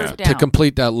 his shirt Yeah. down. To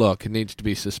complete that look, it needs to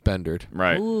be suspended.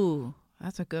 Right. Ooh,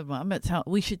 that's a good one. I'm gonna tell.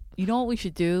 We should. You know what we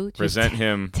should do? Just Present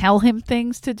him. Tell him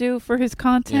things to do for his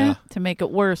content Yeah. to make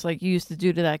it worse, like you used to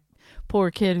do to that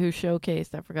poor kid who showcased.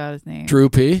 I forgot his name. Drew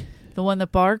P. The one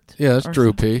that barked. Yeah, that's Or Drew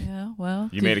something. P. Yeah. Well,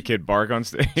 You made a kid bark on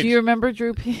stage. Do you remember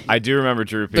Drew P? I do remember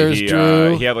Drew P. There's he,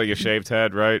 Drew. he had like a shaved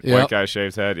head, right? Yep. White guy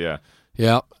shaved head, yeah.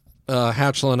 Yep.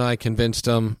 Hatchell and I convinced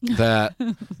him that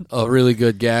a really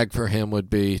good gag for him would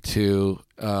be to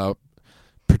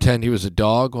pretend he was a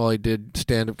dog while he did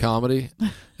stand-up comedy,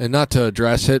 and not to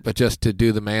address it, but just to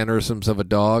do the mannerisms of a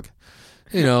dog.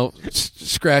 You know,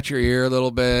 scratch your ear a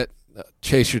little bit,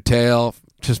 chase your tail,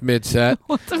 just mid-set.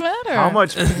 What's the matter? How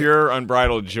much pure,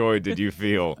 unbridled joy did you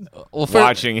feel Well,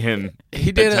 watching him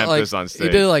he did attempt it like this on stage? he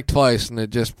did it like twice, and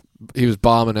he was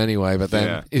bombing anyway. But then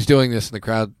Yeah. he's doing this in the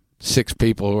crowd. 6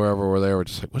 people, whoever were there, were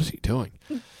just like, "What is he doing?"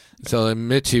 So then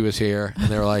Mitchie was here, and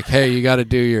they were like, "Hey, you got to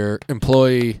do your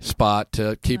employee spot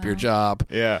to keep your job."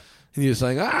 Yeah. And he was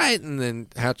like, "All right." And then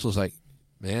Hatch was like,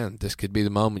 "Man, this could be the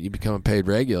moment you become a paid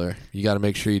regular. You got to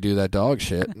make sure you do that dog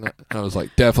shit." And I was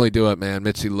like, "Definitely do it, man.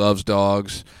 Mitchie loves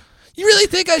dogs." You really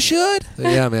think I should?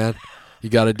 Yeah, man. You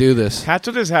got to do this.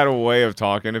 Hatchell just had a way of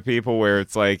talking to people where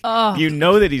it's like, Oh. you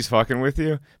know that he's fucking with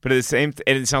you, but at the same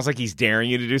and it sounds like he's daring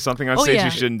you to do something on Oh, stage yeah. you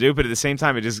shouldn't do, but at the same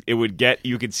time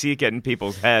you could see it get in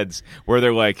people's heads where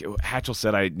they're like, Hatchell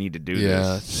said I need to do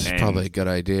Yeah, this. it's and probably a good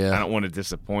idea. I don't want to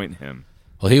disappoint him.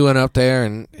 Well, he went up there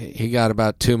and he got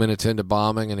about 2 minutes into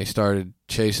bombing and he started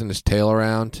chasing his tail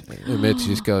around. And Mitch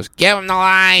just goes, "Give him the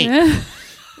line!"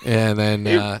 And then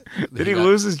Did he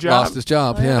lose his job? Lost his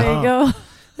job. There Yeah. you go.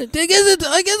 I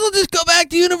guess I'll just go back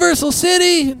to Universal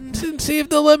City and see if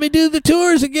they'll let me do the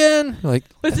tours again. Like,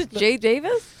 Was it Jay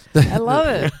Davis? I love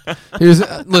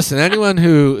it. listen, anyone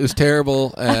who is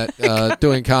terrible at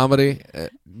doing comedy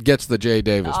gets the Jay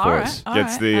Davis All voice. right, all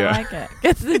Gets right, the, I like it.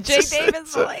 Gets the Jay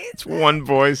Davis voice. It's one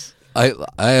voice. I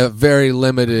have very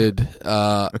limited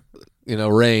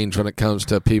range when it comes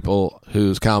to people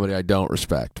whose comedy I don't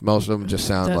respect. Most of them just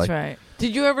sound That's like right.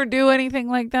 Did you ever do anything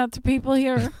like that to people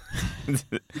here?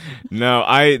 No,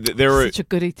 there were Such a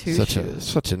goody two shoes.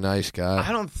 such a nice guy.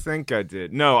 I don't think I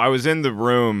did. No, I was in the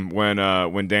room when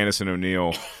Dannison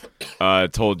O'Neill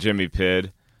told Jimmy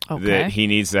Pidd Okay. that he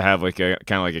needs to have like a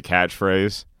kind of like a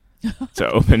catchphrase to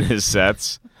open his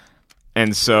sets.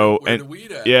 And so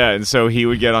and so he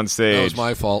would get on stage. That was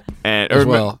my fault. and as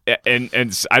well. And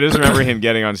I just remember him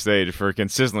getting on stage for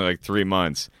consistently like 3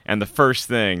 months. And the first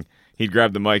thing, he'd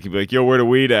grab the mic, he'd be like, "Yo, where the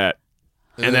weed at?"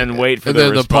 And then wait for the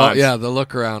response. the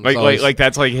look around. Like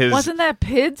that's like his. Wasn't that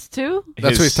Pids too?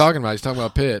 That's what he's talking about. He's talking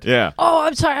about Pitt. Yeah. Oh,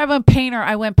 I'm sorry. I went painter.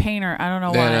 I don't know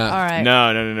why. No. All right.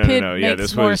 No. Pid Yeah, makes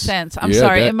this more was sense. I'm Yeah,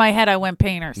 sorry. that- In my head, I went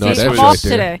painter. No, See, that I'm was off right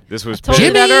there. today. This was Told you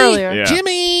Pitt. that earlier. Yeah.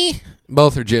 Jimmy.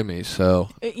 Both are Jimmys. So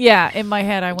Yeah, in my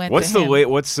head, I went. What's to the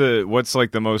him. what's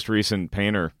like the most recent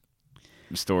painter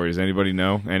story? Does anybody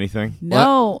know anything?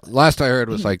 No. last I heard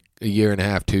was like a year and a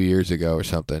half, 2 years ago or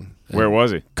something. Where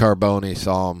was he? Carboni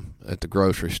saw him at the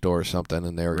grocery store or something,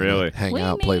 and they were Really? gonna hang We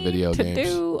out, play need video to games.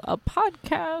 do a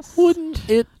podcast. Wouldn't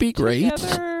it be great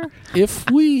together. if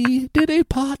we did a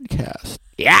podcast?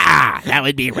 Yeah, that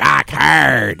would be rock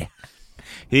hard.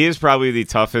 He is probably the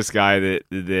toughest guy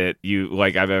that you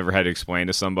like I've ever had to explain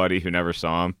to somebody who never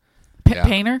saw him. Yeah.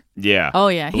 Painter? Yeah. Oh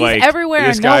yeah, he's Like, everywhere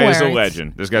This and guy nowhere. is a It's-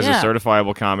 legend. This guy's yeah. a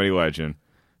certifiable comedy legend,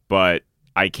 but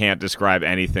I can't describe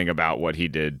anything about what he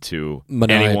did to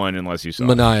anyone unless you saw it.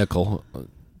 Maniacal.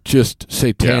 Just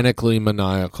satanically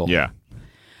maniacal. Yeah.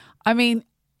 I mean,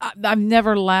 I've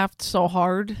never laughed so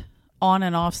hard on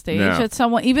and off stage No. at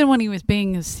someone, even when he was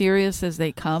being as serious as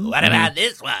they come. What about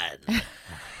this one?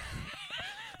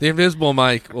 The invisible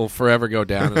mic will forever go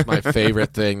down as my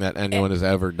favorite thing that anyone has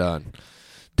ever done.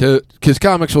 Because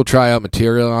comics will try out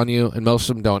material on you, and most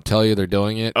of them don't tell you they're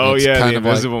doing it. Oh It's yeah, kind the of like-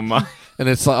 invisible mic. and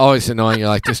it's like always annoying. You're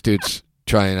like, this dude's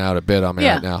trying out a bit on me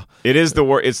Yeah. right now. It is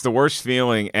it's the worst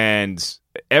feeling, and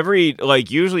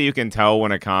usually you can tell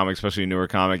when a comic, especially a newer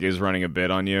comic, is running a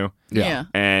bit on you, Yeah.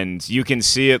 and you can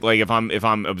see it. Like if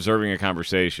I'm observing a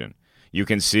conversation, you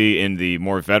can see in the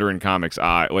more veteran comics'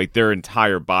 eye, like their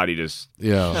entire body just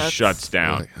Yeah. shuts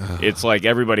down. Like, It's like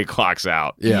everybody clocks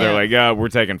out. Yeah. They're like, "Yeah, we're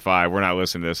taking 5. We're not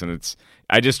listening to this," and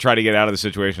I just try to get out of the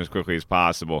situation as quickly as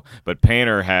possible. But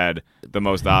Painter had the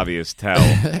most obvious tell.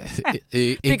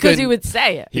 Because he would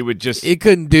say it. He would just he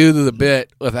couldn't do the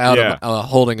bit without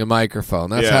holding a microphone.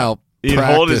 That's how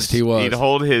practiced he was. He'd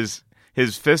hold his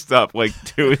fist up like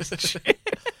to his chin.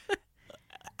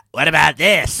 What about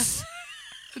this?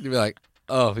 He'd be like,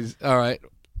 "Oh, he's all right,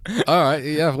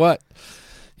 yeah, what?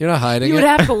 You're not hiding You it." would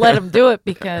have to let him do it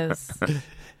because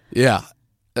Yeah.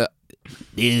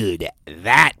 Dude,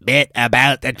 that bit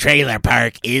about the trailer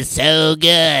park is so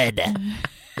good.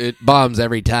 It bombs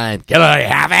every time. Can I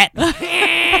have it?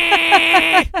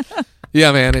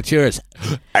 Yeah, man, it's yours.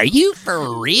 Are you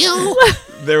for real?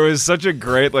 There was such a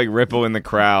great like ripple in the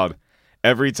crowd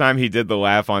every time he did the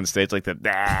laugh on stage, like the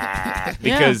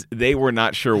because they were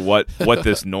not sure what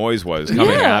this noise was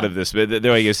coming out of this. They're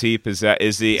like, is he possessed?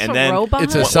 Is he? And then robot?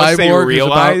 It's a once cyborg. they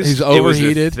realized He's it was a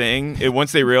overheated. thing.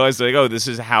 Once they realized, like, oh, this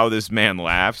is how this man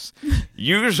laughs.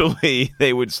 Usually,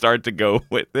 they would start to go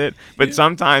with it, but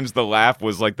sometimes the laugh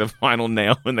was like the final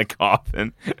nail in the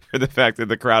coffin for the fact that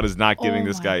the crowd is not giving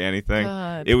this guy anything.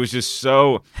 God. It was just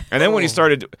so. And then when he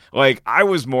started, like, I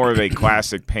was more of a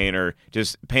classic Painter,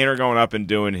 just Painter going up and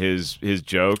doing his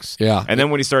jokes. Yeah. And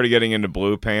then when he started getting into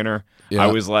Blue Painter, I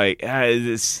was like,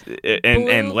 this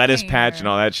and Lettuce Patch and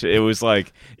all that shit. It was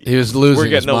like He was we're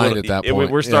losing his getting mind at that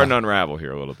point. We're starting to unravel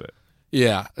here a little bit.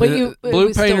 Yeah. But Blue it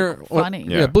was Painter still funny.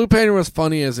 Yeah, Blue Painter was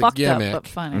funny as a Fucked gimmick up, but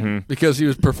funny. because he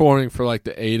was performing for like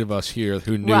the 8 of us here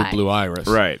who knew Right. Blue Iris.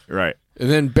 Right. And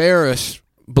then Barris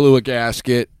blew a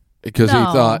gasket because he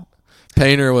No. thought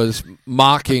Painter was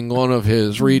mocking one of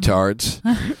his retards.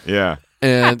 Yeah.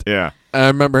 And Yeah. I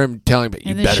remember him telling me,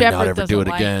 "You And the better not shepherd ever do it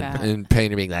doesn't like again." that. And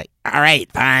Painter being like, All right,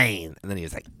 fine. And then he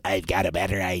was like, I've got a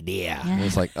better idea. "It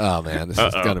was like, oh man, this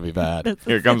is gonna be bad."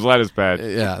 Here comes Lettuce Patch.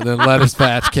 Yeah. And then Lettuce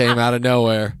Patch came out of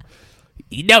nowhere.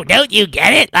 No, don't you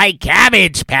get it? Like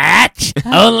Cabbage Patch,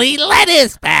 only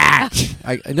Lettuce Patch.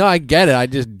 I get it. I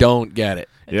just don't get it.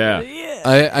 Yeah.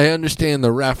 I understand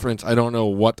the reference. I don't know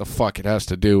what the fuck it has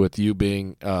to do with you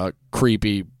being a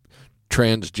creepy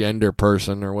transgender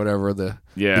person or whatever the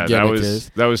gimmick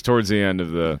is. That was towards the end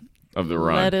of the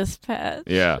run. Lettuce Patch.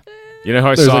 Yeah. You know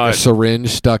how I There's saw like a syringe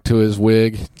stuck to his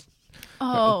wig,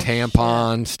 Oh, a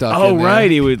tampon stuck Oh in there. right,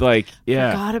 he would like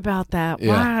forgot about that.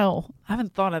 Yeah. Wow, I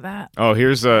haven't thought of that. Oh,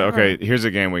 here's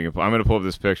a game we can play. I'm going to pull up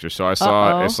this picture. So I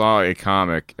saw a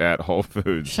comic at Whole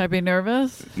Foods. Should I be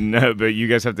nervous? No, but you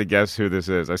guys have to guess who this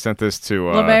is. I sent this to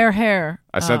LeMaire Hair.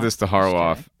 I sent this to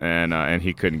Harloff, and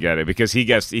he couldn't get it because he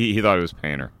guessed he thought it was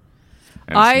Painter.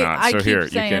 And it's not. I So keep here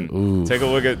saying, you can take a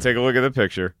look at the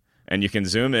picture, and you can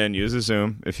zoom in, use a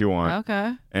zoom if you want,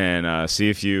 okay. and see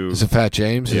if you. Is it Fat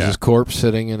James? Yeah. Is his corpse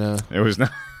sitting in a... It was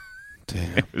not.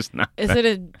 Damn. It was not. Is it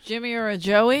a Jimmy or a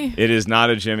Joey? It is not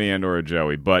a Jimmy and or a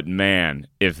Joey, but man,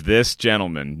 if this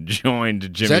gentleman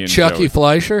joined Jimmy Is that and Chucky Joey,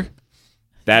 Fleischer?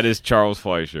 that is Charles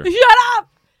Fleischer. Shut up!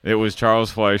 It was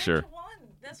Charles Fleischer.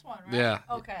 This one, right? Yeah.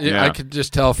 Okay. Yeah. I could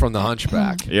just tell from the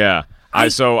Hunchback. Yeah. I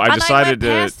And decided I went to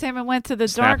past him and went to the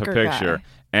snap darker a picture. guy.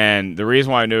 And the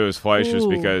reason why I knew it was Fleischer is Ooh.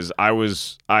 because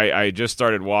I just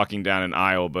started walking down an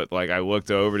aisle, but like I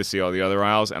looked over to see all the other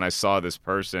aisles and I saw this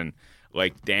person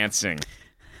like dancing.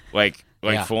 Like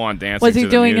Yeah. full on dancing. Was he to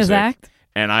the doing his music. act?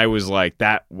 And I was like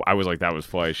that was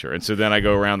Fleischer. And so then I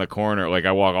go around the corner, like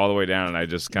I walk all the way down and I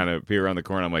just kind of peer around the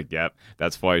corner. I'm like, yep,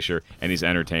 that's Fleischer. And he's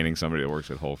entertaining somebody that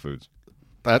works at Whole Foods.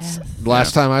 That's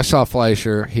last time I saw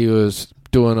Fleischer. He was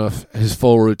doing his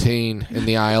full routine in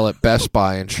the aisle at Best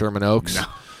Buy in Sherman Oaks. No.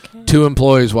 2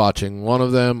 employees watching. One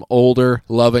of them older,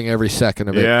 loving every second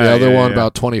of it. Yeah, the other yeah, one yeah.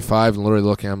 about 25 and literally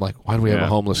looking. I'm like, why do we have Yeah. a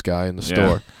homeless guy in the Yeah.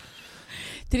 store?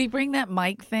 Did he bring that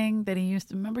mic thing that he used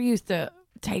to? Remember, he used to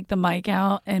take the mic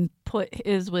out and put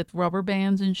his with rubber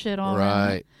bands and shit on.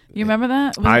 Right. You remember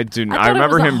that? I do. thought I it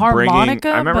remember was a him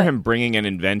harmonica, but- him bringing an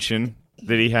invention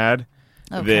that he had.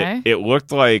 Okay. That it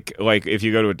looked like if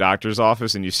you go to a doctor's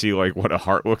office and you see like what a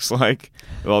heart looks like,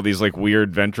 with all these like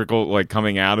weird ventricle like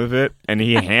coming out of it, and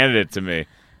he handed it to me,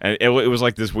 and it was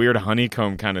like this weird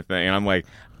honeycomb kind of thing, and I'm like,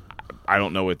 I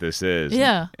don't know what this is.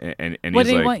 Yeah. And What he's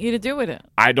did he like, want you to do with it?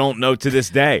 I don't know to this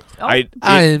day. Oh.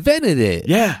 I invented it.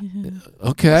 Yeah.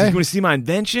 Okay. You want to see my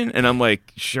invention? And I'm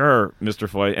like, sure, Mr.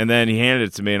 Floyd. And then he handed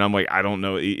it to me, and I'm like, I don't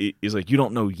know. He's like, you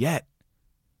don't know yet.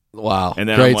 Wow. And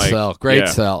then Great I'm like, sell. Great yeah.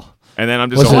 sell. And then I'm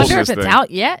just Was I it- holding wonder this if it's thing.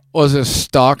 out yet. Was a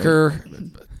stalker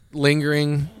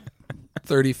lingering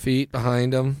 30 feet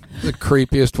behind him? The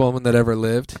creepiest woman that ever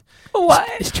lived. What?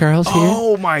 Is Charles here?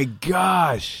 Oh my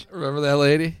gosh! Remember that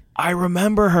lady? I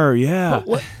remember her. Yeah,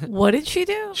 What did she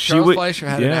do? Charles Fleischer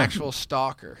had an actual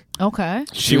stalker. Okay.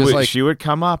 She was like, she would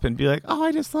come up and be like, "Oh,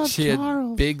 I just love she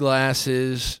Charles." had big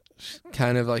glasses,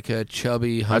 kind of like a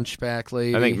chubby hunchback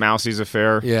lady. I think Mousie's a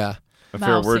fair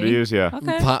Mousy. word to use. Yeah.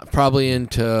 Okay. Probably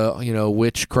into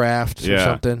witchcraft or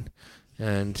something.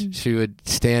 And she would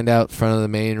stand out front of the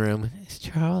main room. Is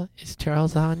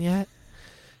Charles on yet?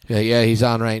 Yeah, he's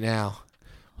on right now.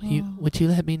 Would you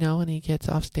let me know when he gets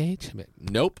off stage?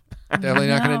 Nope, definitely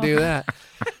not going to do that.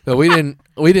 But we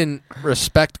didn't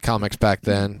respect comics back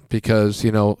then because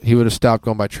he would have stopped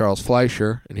going by Charles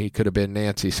Fleischer and he could have been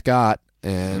Nancy Scott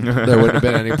and there wouldn't have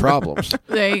been any problems.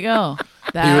 There you go.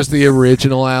 He was the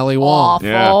original Ali Wong.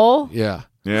 Awful.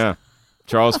 Yeah.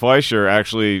 Charles Fleischer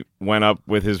actually went up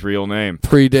with his real name.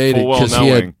 Predated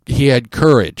because he had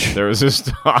courage. There was a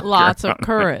stalker. Lots of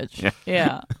courage.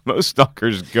 Yeah. Most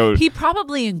stalkers go. He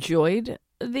probably enjoyed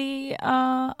the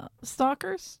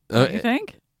stalkers. You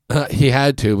think? He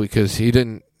had to because he'd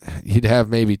have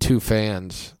maybe 2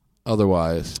 fans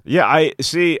otherwise. Yeah,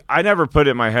 I never put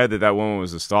it in my head that woman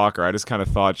was a stalker. I just kind of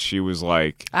thought she was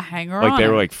like a hanger-on. Like they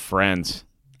were like friends.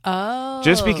 Oh.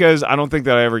 Just because I don't think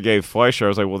that I ever gave Fleischer, I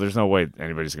was like, well, there's no way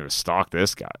anybody's going to stalk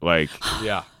this guy. Like,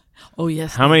 yeah. Oh,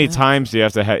 yes. How many times do you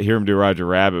have to hear him do Roger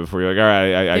Rabbit before you're like, all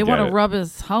right, I They get want it. to rub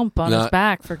his hump on his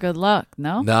back for good luck,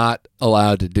 no? Not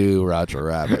allowed to do Roger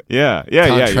Rabbit. Yeah.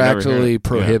 Contractually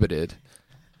prohibited.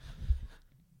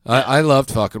 I loved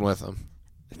fucking with him.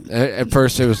 At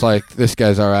first it was like, this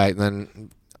guy's all right, and then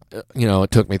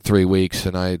it took me 3 weeks,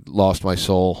 and I lost my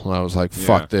soul, and I was like,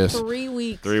 fuck this. 3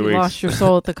 weeks. 3 You weeks. lost your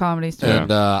soul at the Comedy Store. And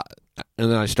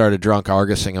then I started drunk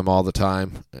argusing him all the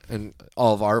time, and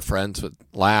all of our friends would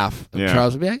laugh. And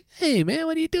Charles would be like, hey, man,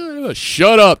 what are you doing? Go,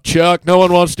 shut up, Chuck. No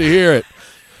one wants to hear it.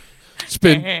 It's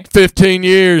been 15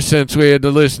 years since we had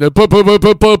to listen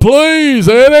to please,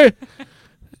 Eddie.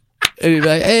 And he'd be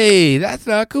like, hey, that's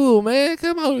not cool, man.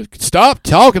 Come on. Stop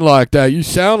talking like that. You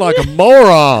sound like a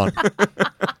moron.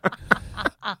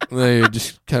 And then you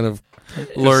just kind of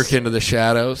lurk into the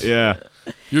shadows. Yeah.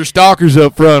 Your stalker's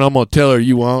up front. I'm going to tell her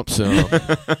you want some.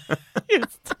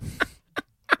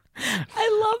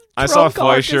 I saw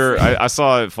Fleischer. I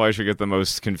saw Fleischer get the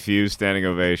most confused standing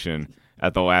ovation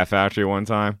at the Laugh Factory one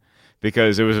time.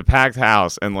 Because it was a packed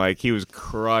house, and like he was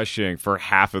crushing for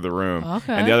half of the room,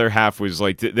 and the other half was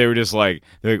like they were just like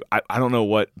I don't know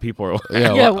what people are like.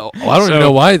 Well, I don't even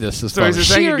know why this is. So he's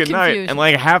just saying good night, and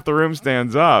like half the room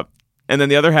stands up, and then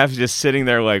the other half is just sitting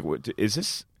there like, what, is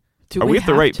this? Are we at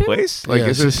the right place? Like,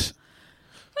 is this?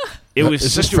 It was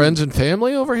is this friends and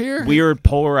family over here? Weird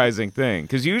polarizing thing,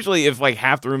 because usually if like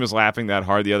half the room is laughing that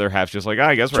hard, the other half's just like,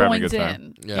 I guess we're having a good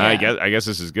time. Yeah. I guess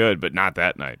this is good, but not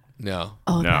that night. No.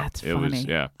 Oh, no, that's funny.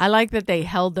 Was, I like that they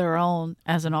held their own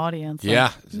as an audience. Like,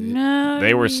 yeah. No,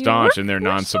 they were staunch in their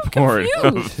non-support.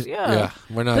 So yeah,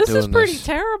 we're not this doing this. This is pretty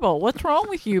terrible. What's wrong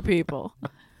with you people?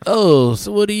 Oh,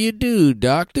 so what do you do,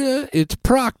 doctor? It's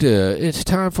Proctor. It's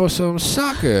time for some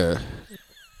soccer.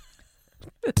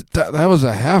 That was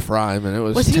a half rhyme, and it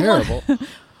was terrible.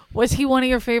 Was he one of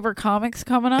your favorite comics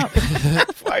coming up?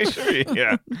 Fleischer,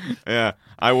 yeah.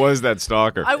 I was that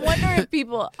stalker. I wonder if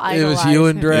people It was you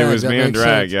and Drag. It was me and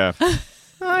Drag, sense. yeah.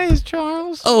 Hi, it's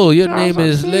Charles. Oh, your name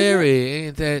is Larry.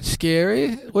 Ain't that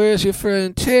scary? Where's your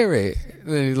friend Terry?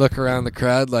 And then you look around the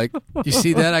crowd like, you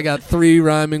see that? I got 3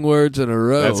 rhyming words in a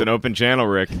row. That's an open channel,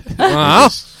 Rick. Well,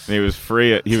 he was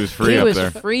free. He was free up there.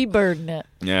 He was free birding it.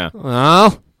 Yeah.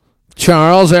 Well,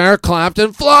 Charles Eric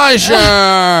Clapton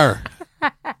Fleischer.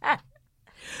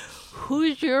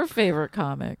 Who's your favorite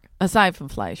comic aside from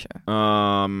Fleischer?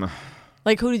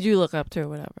 Like, who did you look up to or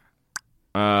whatever?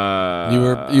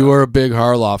 You were a big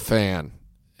Harloff fan.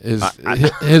 His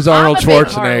Arnold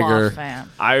Schwarzenegger. Fan.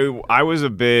 I was a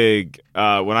big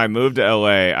when I moved to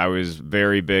LA. I was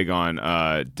very big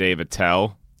on Dave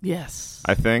Attell. Yes,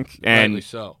 I think, and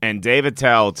Dave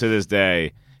Attell to this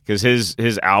day, because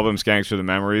his album "Skanks for the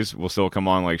Memories" will still come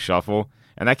on like shuffle,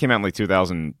 and that came out in like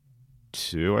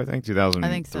 2002, I think 2003,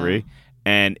 I think so.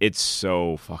 And it's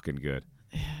so fucking good.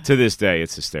 Yeah. To this day,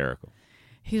 it's hysterical.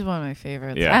 He's one of my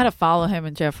favorites. Yeah. I had to follow him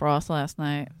and Jeff Ross last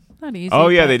night. Not easy. Oh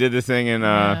yeah, they did the thing in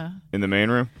the main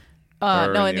room.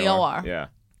 No, in the OR. Yeah.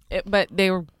 But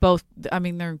they were both. I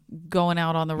mean, they're going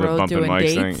out on the road doing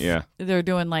dates. Thing, yeah. They're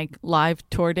doing like live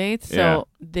tour dates. So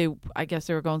I guess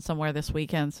they were going somewhere this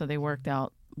weekend. So they worked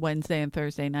out Wednesday and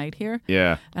Thursday night here.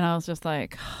 Yeah. And I was just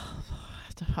like,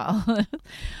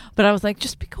 but I was like,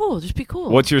 just be cool. Just be cool.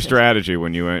 What's your strategy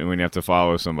when you have to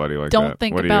follow somebody like that? Don't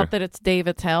think about that it's Dave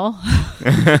Attell.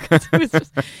 I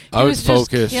was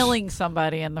focused. Just killing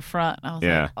somebody in the front. And I was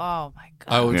like, oh my God.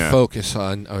 I would focus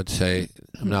on, I would say,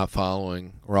 I'm not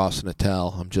following Ross and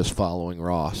Attell. I'm just following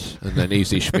Ross. And then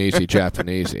easy schmeezy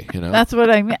Japanesey, you know? That's what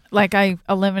I meant. Like, I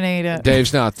eliminated.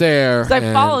 Dave's not there.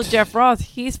 I followed Jeff Ross.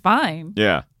 He's fine.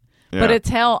 Yeah. But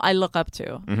Attell, I look up to.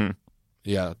 Mm-hmm.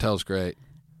 Yeah, Tell's great.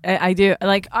 I do.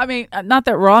 Like, I mean, not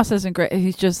that Ross isn't great.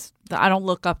 He's just, I don't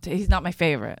look up to. He's not my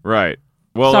favorite. Right.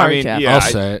 Well, Sorry, I mean, Jeff. yeah, I'll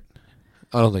say it.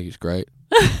 I don't think he's great.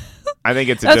 I think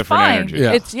it's a That's different fine. energy.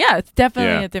 Yeah. It's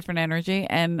definitely Yeah. a different energy,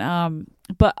 and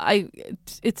but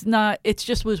it's not. It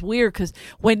just was weird because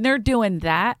when they're doing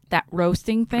that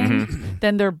roasting thing,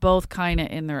 then they're both kind of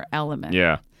in their element.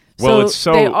 Yeah. Well, it's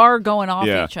so they are going off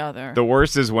yeah. each other. The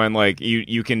worst is when like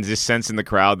you can just sense in the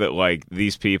crowd that like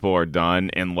these people are done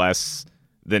unless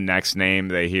the next name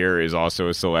they hear is also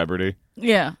a celebrity.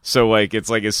 Yeah. So like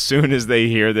it's like as soon as they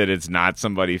hear that it's not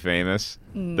somebody famous,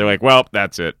 they're like, well,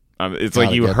 that's it. It's like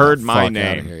Gotta you get heard the my fuck outta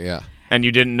name here, yeah. and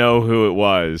you didn't know who it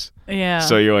was. Yeah.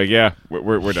 So you're like, yeah,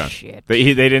 we're done. Shit. They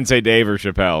didn't say Dave or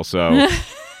Chappelle, so I'm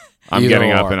Either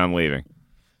getting up or. and I'm leaving.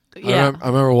 Yeah. I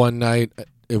remember one night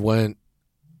it went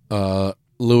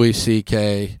Louis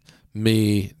C.K.,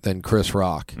 me, then Chris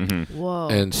Rock. Mm-hmm. Whoa.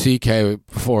 And C.K.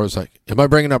 before was like, am I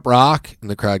bringing up Rock? And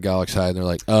the crowd got all excited. And they're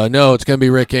like, no, it's going to be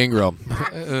Rick Ingram.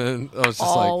 And I was just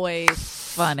Always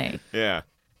funny. Yeah.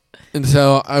 and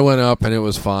so I went up and it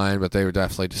was fine, but they were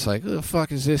definitely just like, who the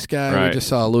fuck is this guy? Right. We just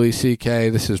saw Louis C.K.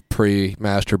 This is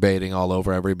pre-masturbating all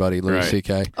over everybody, Louis Right.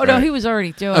 C.K. Oh no, Right. he was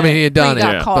already doing. I mean, he had done He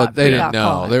got it, caught. but they He didn't got know.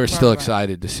 caught. They were still Right.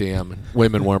 excited to see him. And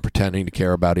women weren't pretending to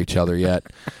care about each other yet.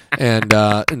 And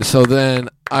so then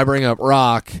I bring up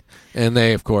Rock, and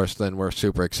they, of course, then were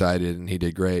super excited, and he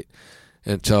did great.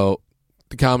 And so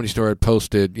the Comedy Store had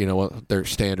posted, their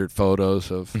standard photos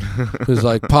of it was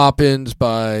like pop-ins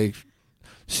by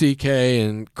CK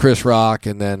and Chris Rock,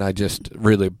 and then I just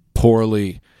really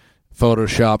poorly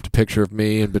photoshopped a picture of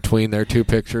me in between their two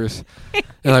pictures.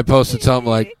 And I posted something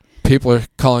like, people are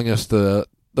calling us the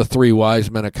three wise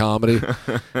men of comedy.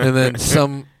 And then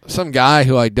some guy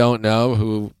who I don't know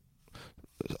who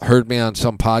heard me on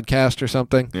some podcast or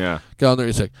something Yeah. got on there,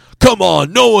 he's like, come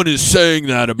on, no one is saying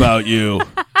that about you.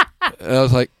 And I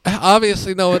was like,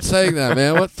 obviously no one's saying that,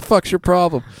 man. What the fuck's your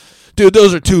problem? Dude,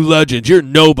 those are two legends. You're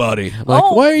nobody. I'm like,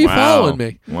 Oh. why are you Wow. following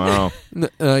me? Wow. And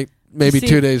maybe See-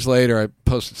 2 days later, I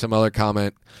posted some other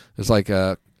comment. It was like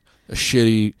a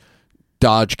shitty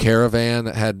Dodge Caravan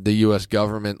that had the U.S.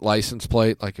 government license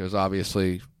plate. Like it was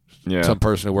obviously Yeah. some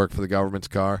person who worked for the government's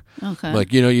car. Okay.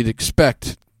 Like, you'd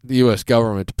expect the U.S.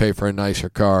 government to pay for a nicer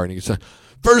car. And he said,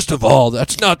 first of all,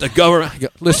 that's not the government. I go,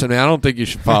 listen, man, I don't think you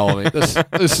should follow me. This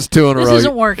is two in a this row.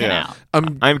 isn't working Yeah. out.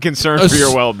 I'm concerned for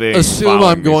your well-being. Assume following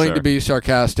I'm me, going sir. to be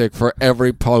sarcastic for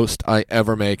every post I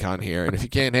ever make on here. And if you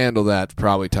can't handle that, it's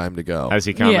probably time to go. Has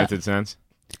he commented since?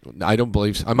 I don't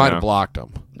believe so. I might No. have blocked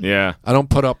him. Yeah. I don't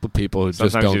put up with people who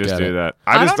Sometimes just don't you just get do it. that.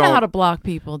 I just don't know how to block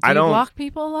people. Do I you don't- block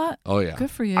people a lot? Oh, yeah. Good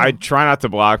for you. I try not to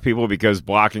block people because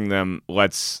blocking them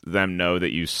lets them know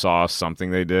that you saw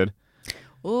something they did.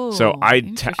 Ooh, So I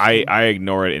interesting.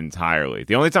 ignore it entirely.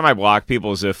 The only time I block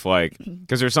people is if like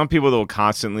because there's some people that will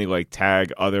constantly like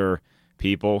tag other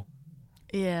people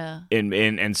Yeah.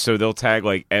 and so they'll tag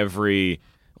like every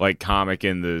like comic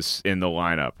in the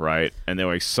lineup, right? And they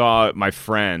like saw my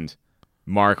friend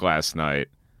Mark last night,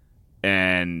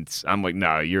 and I'm like,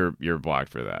 no, you're blocked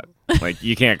for that. Like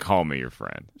you can't call me your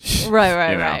friend.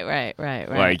 Right. You know? Right.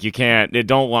 Like you can't.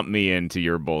 Don't lump me into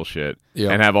your bullshit Yeah.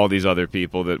 and have all these other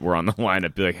people that were on the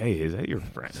lineup be like, hey, is that your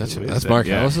friend? That's Who is that's that? Mark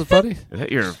Yeah. Ellis' buddy? Is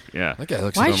that your That guy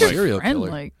looks Why like is a your serial friend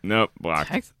killer. Nope, blocked.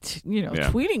 Yeah.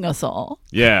 tweeting us all?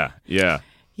 Yeah. Yeah.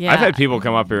 I've had people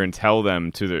come up here and tell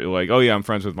them to their like, oh yeah, I'm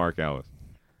friends with Mark Ellis,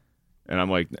 and I'm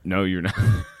like, no, you're not.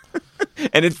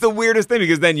 And it's the weirdest thing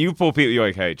because then you pull people. You're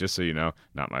like, hey, just so you know,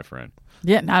 not my friend.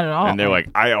 Yeah, not at all. And they're like,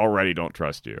 I already don't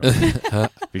trust you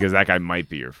because that guy might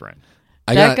be your friend.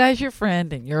 that guy's your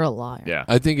friend and you're a liar. Yeah.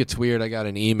 I think it's weird. I got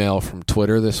an email from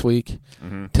Twitter this week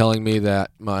Mm-hmm. telling me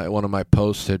that one of my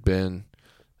posts had been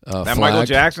That flagged. Michael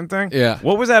Jackson thing? Yeah.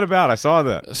 What was that about? I saw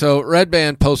that. So Red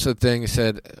Band posted a thing.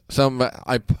 Said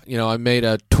I made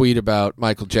a tweet about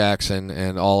Michael Jackson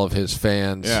and all of his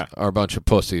fans Yeah. are a bunch of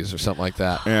pussies or something like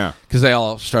that. Yeah. Because they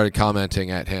all started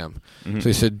commenting at him. Mm-hmm. So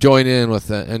he said, join in with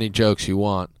any jokes you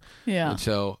want. Yeah. And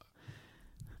so,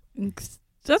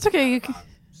 That's okay. You can...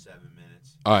 7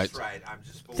 minutes. all right, That's right. I'm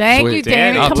just. Thank Sweet. you,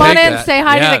 Danny. I'll Come on in take and that. say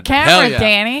hi Yeah, to the camera, hell yeah.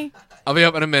 Danny. I'll be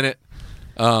up in a minute.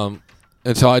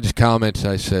 And so I just commented.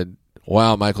 I said,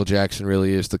 wow, Michael Jackson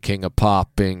really is the king of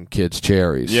popping kids'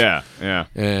 cherries. Yeah. Yeah.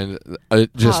 And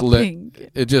it just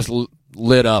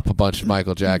lit up a bunch of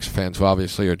Michael Jackson fans who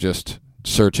obviously are just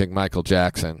searching Michael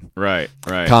Jackson Right.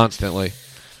 constantly.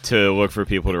 To look for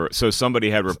people to. So somebody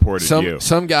had reported you.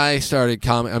 Some guy started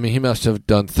comment. I mean, he must have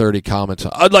done 30 comments.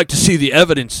 I'd like to see the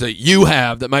evidence that you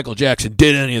have that Michael Jackson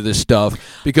did any of this stuff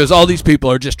because all these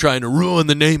people are just trying to ruin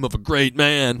the name of a great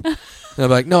man. And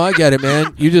I'm like, no, I get it,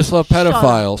 man. You just love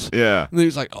pedophiles. Yeah. And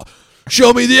he's like, oh,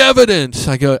 show me the evidence.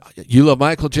 I go, you love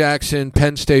Michael Jackson,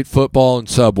 Penn State football, and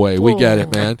Subway. We get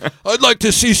it, man. I'd like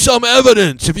to see some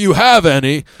evidence if you have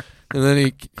any. And then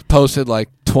he posted like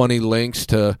 20 links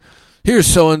to, here's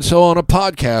so-and-so on a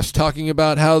podcast talking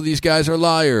about how these guys are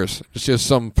liars. It's just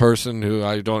some person who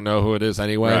I don't know who it is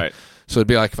anyway. Right. So it'd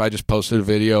be like if I just posted a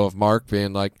video of Mark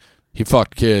being like, he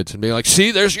fucked kids, and being like,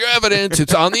 see, there's your evidence.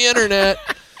 It's on the internet.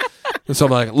 And so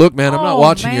I'm like, look, man, I'm not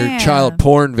watching your child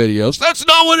porn videos. That's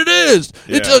not what it is.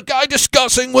 Yeah. It's a guy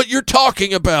discussing what you're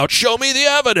talking about. Show me the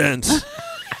evidence.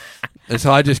 And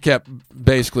so I just kept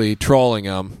basically trolling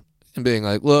him and being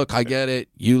like, look, I get it.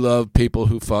 You love people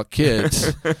who fuck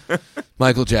kids.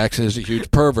 Michael Jackson is a huge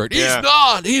pervert. Yeah. He's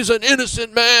not. He's an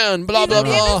innocent man. Blah, blah,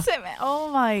 blah. Innocent man. Oh,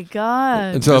 my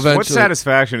God. And so eventually, What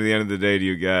satisfaction at the end of the day do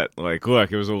you get? Like,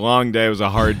 look, it was a long day. It was a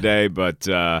hard day, but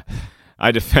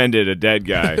I defended a dead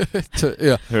guy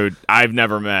who I've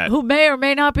never met. Who may or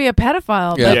may not be a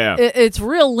pedophile. Yeah. But Yeah. It's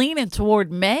real leaning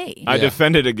toward may. I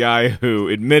defended a guy who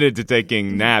admitted to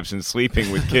taking naps and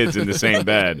sleeping with kids in the same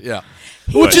bed. yeah.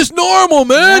 Which is normal,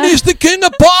 man. He's the king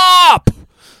of pop.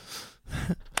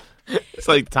 It's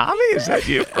like, Tommy, is that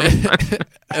you?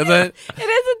 And then It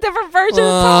is a different version of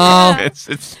Tommy. it's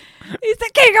He's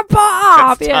the king of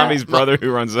pop. it's Tommy's brother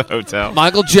who runs the hotel.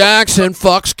 Michael Jackson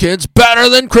fucks kids better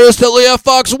than Crystalia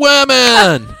fucks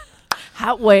women.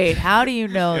 How do you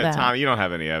know Yeah, that? Tommy, you don't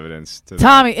have any evidence. To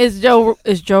Tommy, is Joe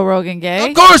Rogan gay?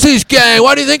 Of course he's gay.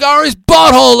 Why do you think Ari's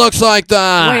butthole looks like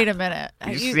that? Wait a minute. That.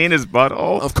 You've seen his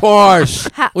butthole? Of course.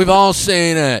 We've all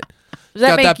seen it. Does that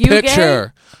Got make that you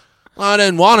picture. I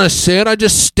didn't want to see it. I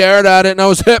just stared at it and I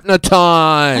was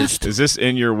hypnotized. Is this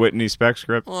in your Whitney spec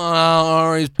script? Well,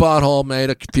 Ari's butthole made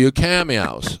a few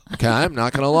cameos. Okay, I'm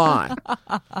not going to lie.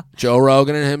 Joe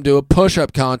Rogan and him do a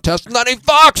push-up contest and then he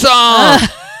fucks him.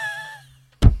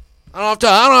 I don't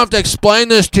have to explain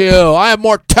this to you. I have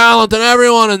more talent than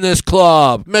everyone in this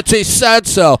club. Mitzi said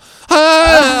so.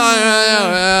 I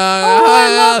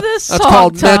love this That's song,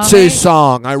 called Tommy. Mitzi's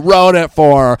song. I wrote it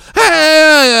for her.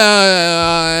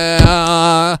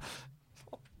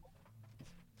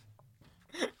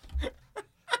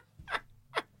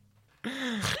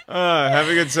 Have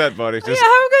a good set, buddy. Yeah, Just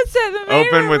have a good set. The main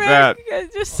open with room, that.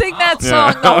 Rick. Just sing that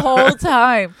song the whole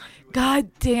time. God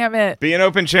damn it. be an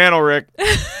open channel, Rick.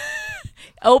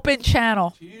 Open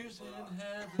channel.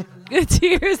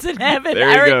 Tears in heaven. There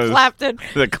he Eric goes. Clapton.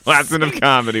 The Clapton of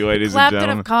comedy, ladies and Clapton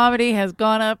gentlemen. of comedy has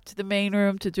gone up to the main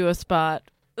room to do a spot.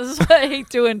 This is what I hate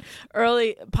doing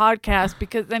early podcasts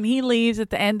because then he leaves at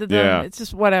the end of them. Yeah. It's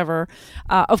just whatever.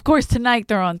 Of course, tonight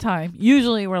they're on time.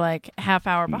 Usually we're like half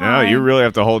hour behind. No, you really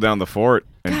have to hold down the fort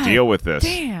and God deal with this.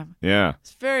 Damn. Yeah.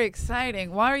 It's very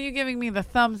exciting. Why are you giving me the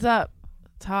thumbs up,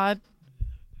 Todd?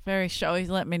 Very show. He's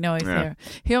letting me know he's there.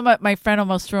 My friend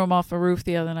almost threw him off a roof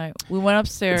the other night. We went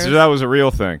upstairs. So that was a real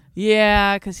thing.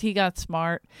 Yeah, because he got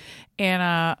smart.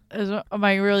 And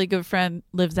my really good friend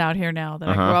lives out here now that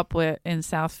I grew up with in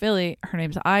South Philly. Her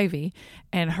name's Ivy.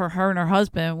 And her and her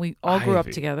husband, we all grew up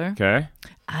Ivy. together. Okay.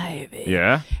 Ivy.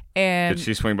 Yeah. And Did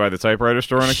she swing by the typewriter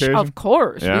store on occasion? Of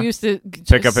course. Yeah? We used to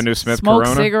Pick up a new Smith smoke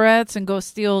Corona? cigarettes and go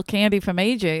steal candy from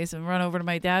AJ's and run over to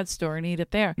my dad's store and eat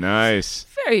it there. Nice.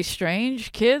 Very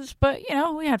strange kids, but,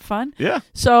 we had fun. Yeah.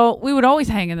 So we would always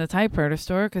hang in the typewriter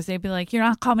store because they'd be like, you're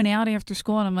not coming out after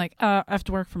school. And I'm like, I have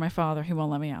to work for my father. He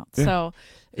won't let me out. Yeah. So,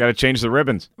 Got to change the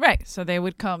ribbons. right. So they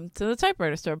would come to the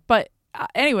typewriter store. But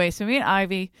anyway, so me and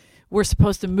Ivy were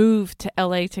supposed to move to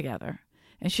L.A. together.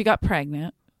 And she got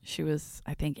pregnant. She was,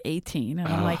 I think, 18. And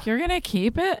I'm like, you're going to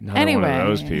keep it? Another Anyway. one of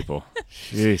those people.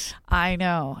 Jeez. I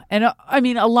know. And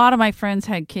a lot of my friends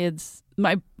had kids.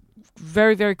 My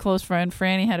very, very close friend,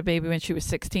 Franny, had a baby when she was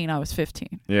 16. I was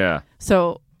 15. Yeah.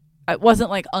 So it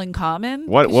wasn't like uncommon.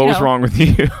 What was wrong with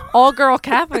you? All girl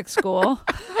Catholic school.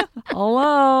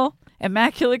 Hello.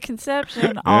 Immaculate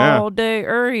Conception all day,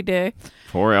 every day.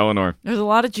 Poor Eleanor. There's a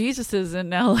lot of Jesuses in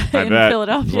LA I in bet.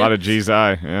 Philadelphia. There's a lot of G's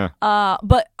eye. Yeah.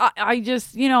 But I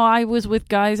just, I was with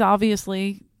guys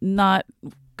obviously not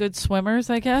good swimmers,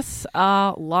 I guess.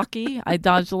 Lucky. I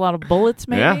dodged a lot of bullets,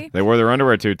 maybe. Yeah. They wore their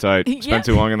underwear too tight. Yeah. Spent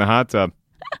too long in the hot tub.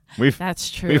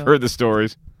 That's true. We've heard the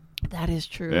stories. That is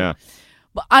true. Yeah.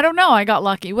 But I don't know. I got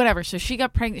lucky. Whatever. So she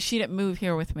got pregnant. She didn't move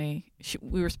here with me.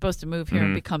 We were supposed to move here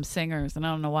and become singers, and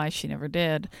I don't know why she never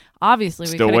did. Obviously,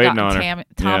 we Still could have waiting on gotten her.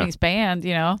 Tommy's band,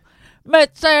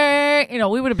 Mitzi.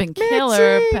 We would have been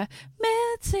killer.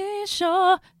 Mitzi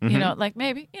Shaw. Like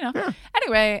maybe,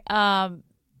 Anyway,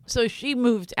 so she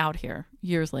moved out here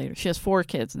years later. She has 4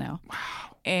 kids now. Wow.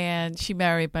 And she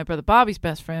married my brother Bobby's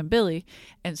best friend, Billy.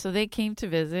 And so they came to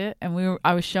visit, and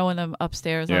I was showing them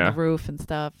upstairs on the roof and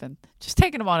stuff, and just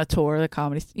taking them on a tour of the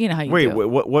comedy. You know how you do. Wait,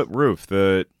 what roof?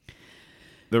 The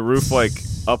roof, like,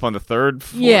 up on the 3rd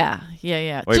floor? Yeah.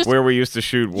 Like just, where we used to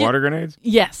shoot water grenades?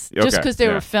 Yes. Okay, Just because they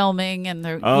were filming, and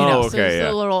they're,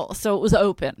 so it was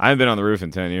open. I haven't been on the roof in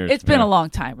 10 years. It's been a long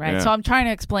time, right? Yeah. So I'm trying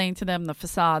to explain to them the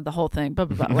facade, the whole thing, blah,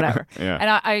 blah, blah, whatever. Yeah. And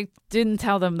I didn't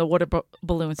tell them the water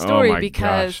balloon Oh story my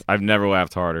because gosh. I've never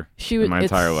laughed harder in my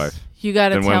entire life. You got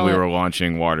to tell than when we it. were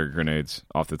launching water grenades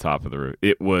off the top of the roof.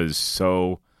 It was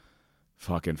so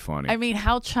fucking funny. I mean,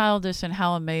 how childish and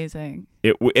how amazing.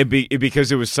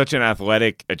 Because it was such an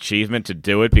athletic achievement to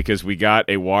do it, because we got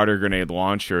a water grenade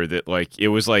launcher that, like, it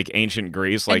was like ancient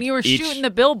Greece. Like, and you were shooting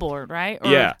the billboard, right?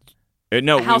 Or yeah.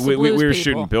 No, we were people.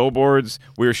 shooting billboards.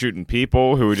 We were shooting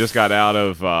people who just got out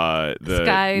of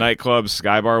the nightclub,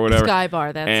 Sky Bar, whatever. Sky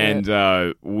Bar, that's it.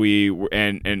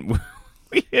 And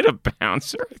we hit a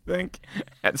bouncer, I think,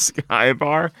 at Sky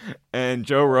Bar, and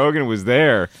Joe Rogan was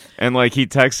there, and like he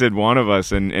texted one of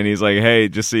us, and he's like, "Hey,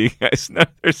 just so you guys know,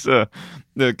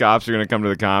 the cops are gonna come to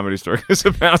the Comedy Store because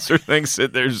the bouncer thinks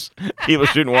that there's people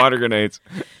shooting water grenades,"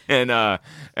 and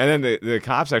then the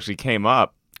cops actually came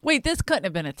up. Wait, this couldn't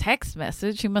have been a text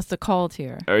message. He must have called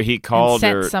here. Or he called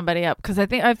and sent somebody up, because I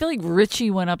feel like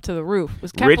Richie went up to the roof.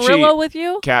 Was Caparillo with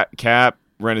you? Cap,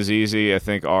 Renazizi, I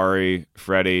think Ari,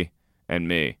 Freddie, and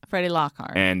me. Freddie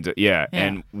Lockhart. And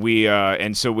and we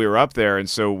and so we were up there, and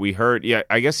so we heard. Yeah,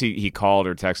 I guess he called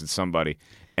or texted somebody,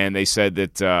 and they said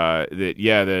that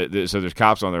so there's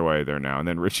cops on their way there now. And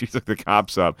then Richie took the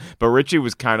cops up, but Richie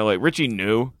was kind of like, Richie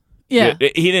knew. Yeah,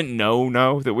 he didn't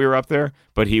know that we were up there,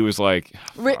 but he was like,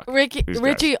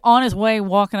 Richie on his way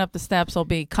walking up the steps will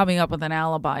be coming up with an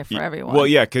alibi for everyone. Well,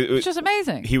 yeah, which is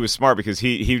amazing. He was smart because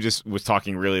he just was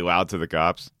talking really loud to the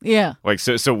cops. Yeah, like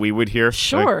so we would hear.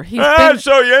 Sure, like,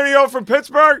 so you from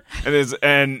Pittsburgh, and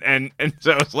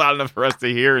so it was loud enough for us to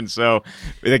hear, and so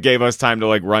it gave us time to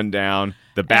like run down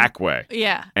the back way.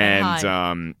 Yeah,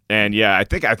 and yeah, I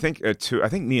think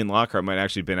me and Lockhart might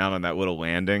actually been out on that little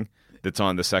landing that's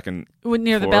on the second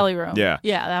near floor. The belly room. Yeah.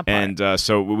 That part. And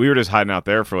so we were just hiding out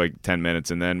there for like 10 minutes,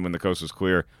 and then when the coast was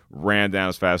clear, ran down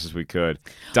as fast as we could,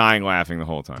 dying laughing the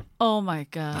whole time. Oh, my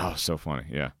God. Oh, so funny,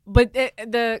 yeah. But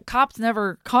the cops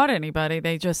never caught anybody.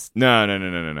 They just... No.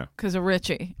 Because of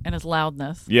Richie and his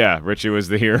loudness. Yeah, Richie was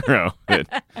the hero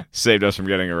that saved us from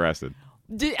getting arrested.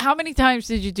 How many times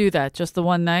did you do that? Just the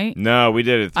one night? No, we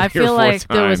did it 3 or 4 times. I feel like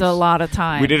there was a lot of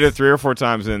times. We did it 3 or 4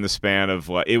 times in the span of,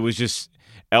 like, it was just...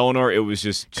 Eleanor, it was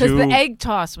just too... Because the egg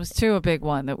toss was too a big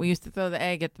one, that we used to throw the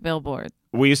egg at the billboard.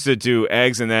 We used to do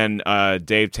eggs, and then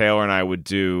Dave Taylor and I would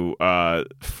do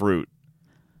fruit.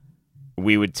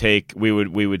 We would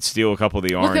steal a couple of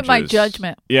the oranges. Look at my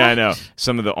judgment. Yeah, I know.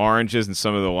 Some of the oranges and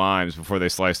some of the limes before they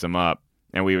sliced them up,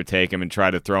 and we would take them and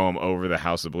try to throw them over the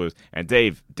House of Blues. And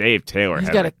Dave Taylor He's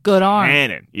had got a good arm.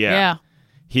 Cannon. Yeah.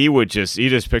 He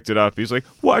just picked it up. He's like,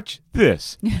 watch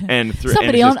this. And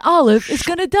somebody on Olive is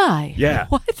going to die. Yeah.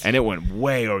 What? And it went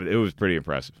way over. It was pretty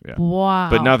impressive. Yeah. Wow.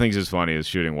 But nothing's as funny as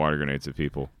shooting water grenades at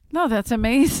people. No, how so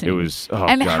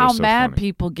mad funny.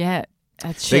 people get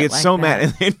at shit they get like so that. mad,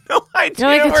 and they have no idea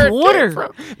like, where it's water. Came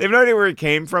from. They have no idea where it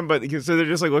came from, but so they're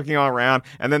just like looking all around,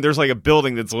 and then there's like a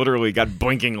building that's literally got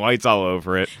blinking lights all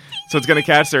over it, so it's going to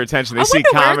catch their attention. They see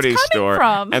Comedy Store,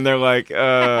 from. and they're like,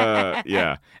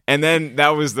 yeah. And then that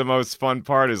was the most fun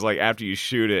part, is like after you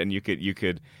shoot it, and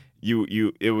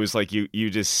it was like you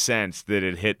just sensed that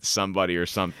it hit somebody or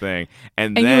something,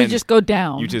 and then you would just go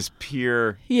down. You just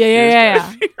peer.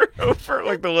 Yeah. Peer over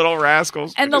like the little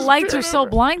rascals. And the lights are so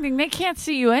blinding, they can't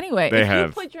see you anyway.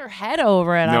 You put your head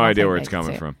over it, no idea where it's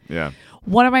coming from. Yeah.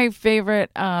 One of my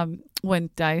favorite, when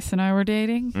Dice and I were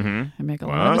dating, I make a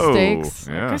lot of mistakes.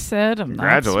 Yeah. Like I said, I'm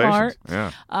not smart.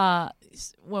 Yeah.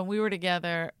 When we were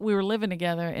together, we were living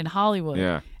together in Hollywood.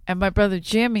 Yeah. And my brother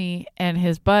Jimmy and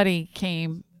his buddy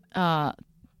came.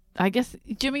 I guess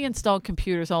Jimmy installed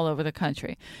computers all over the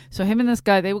country. So him and this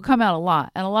guy, they would come out a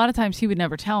lot. And a lot of times he would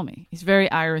never tell me. He's very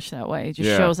Irish that way. He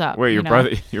just shows up. Wait,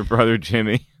 your brother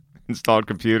Jimmy installed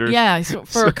computers? Yeah,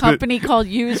 for a company called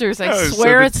Users. I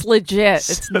swear it's legit.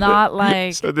 It's not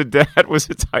like... So the dad was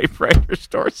a typewriter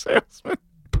store salesman.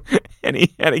 And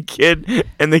he had a kid,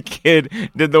 and the kid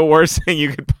did the worst thing you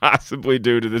could possibly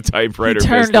do to the typewriter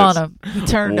business. He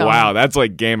turned on him. Wow, that's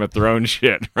like Game of Thrones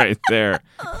shit right there.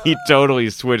 He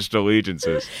totally switched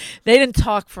allegiances. They didn't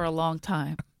talk for a long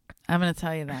time. I'm going to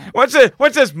tell you that. What's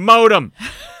this modem?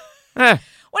 What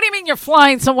do you mean you're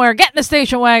flying somewhere? Get in the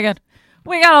station wagon.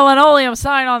 We got a linoleum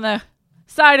sign on the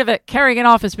side of it, carrying an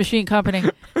office machine company.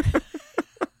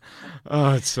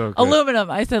 Oh, it's so good.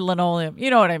 Aluminum. I said linoleum. You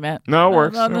know what I meant. No, it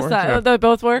works. On It the works, side. yeah. They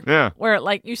both work? Yeah. Where,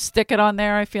 like, you stick it on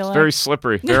there, I feel It's like. very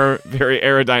slippery. Very, very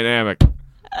aerodynamic.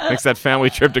 Makes that family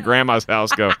trip to grandma's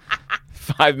house go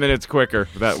 5 minutes quicker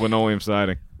with that linoleum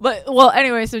siding. But, well,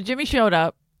 anyway, so Jimmy showed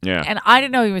up. Yeah. And I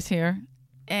didn't know he was here.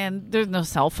 And there's no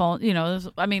cell phone. You know,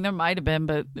 there might have been,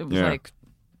 but it was like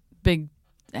big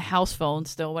house phone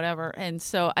still, whatever. And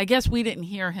so I guess we didn't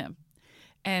hear him.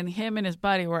 And him and his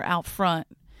buddy were out front.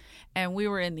 And we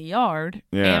were in the yard.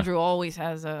 Yeah. Andrew always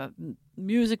has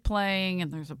music playing,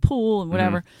 and there's a pool and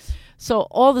whatever. So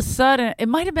all of a sudden, it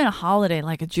might have been a holiday,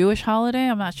 like a Jewish holiday.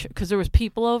 I'm not sure, because there was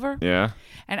people over. Yeah.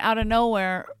 And out of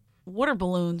nowhere, water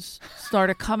balloons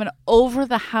started coming over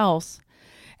the house.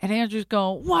 And Andrew's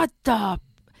going, what the?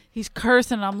 He's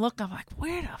cursing. And I'm looking. I'm like,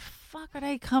 where the fuck are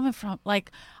they coming from?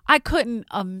 Like, I couldn't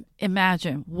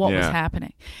imagine what was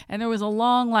happening. And there was a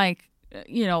long, like,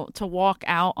 to walk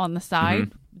out on the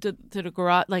side to the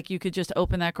garage. Like, you could just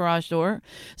open that garage door.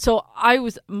 So I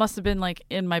must have been like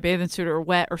in my bathing suit or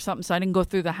wet or something. So I didn't go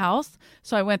through the house.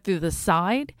 So I went through the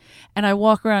side, and I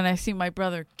walk around and I see my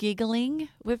brother giggling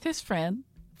with his friend,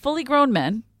 fully grown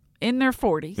men in their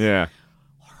 40s. Yeah.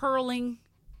 Hurling,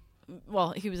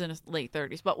 well, he was in his late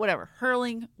 30s, but whatever,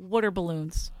 hurling water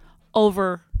balloons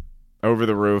over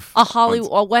the roof.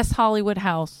 a West Hollywood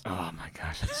house. Oh my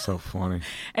gosh, it's so funny.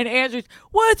 And Andrew's,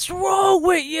 what's wrong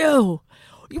with you?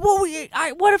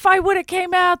 What if I would have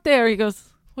came out there? He goes,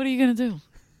 what are you going to do?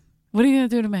 What are you going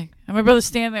to do to me? And my brother's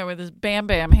standing there with his bam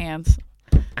bam hands.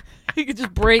 He could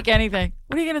just break anything.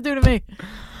 What are you going to do to me?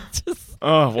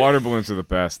 Water balloons are the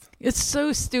best. It's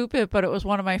so stupid, but it was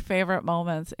one of my favorite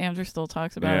moments. Andrew still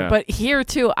talks about Yeah. it. But here,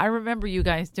 too, I remember you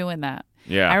guys doing that.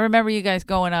 Yeah. I remember you guys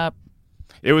going up.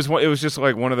 It was just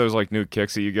like one of those like new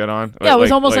kicks that you get on. Yeah, it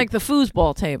was almost like the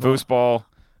foosball table. Foosball,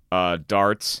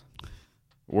 darts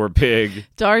were big.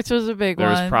 Darts was a big There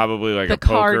one. was probably like The a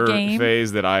poker card game.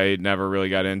 phase that I never really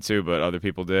got into, but other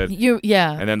people did.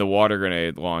 Yeah. And then the water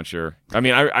grenade launcher. I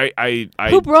mean, I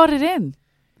Who brought it in?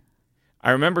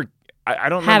 I remember. I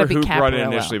don't Had to remember be who brought it Caparello.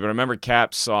 initially, but I remember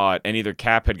Cap saw it, and either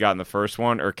Cap had gotten the first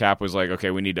one, or Cap was like, "Okay,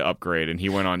 we need to upgrade," and he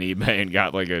went on eBay and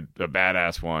got like a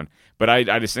badass one. But I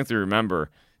distinctly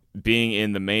remember being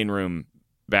in the main room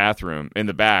bathroom in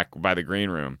the back by the green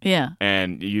room, Yeah.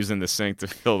 and using the sink to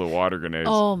fill the water grenades.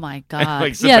 Oh, my God.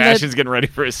 Like Sebastian's getting ready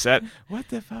for his set. What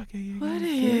the fuck are you? What are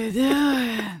you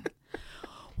doing?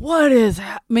 What is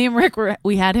me and Rick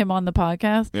we had him on the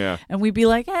podcast. Yeah. And we'd be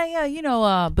like, hey,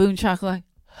 yeah, Boone Chocolate.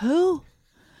 Who?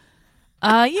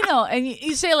 And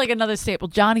you say like another staple,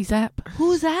 Johnny Zapp.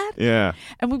 Who's that? Yeah.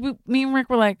 And me and Rick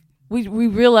were like, we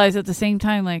realized at the same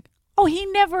time, like, oh, he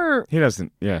doesn't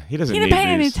didn't need pay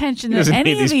any these. attention He to doesn't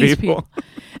any need of these these people.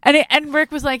 people. And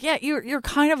Rick was like, yeah, you're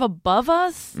kind of above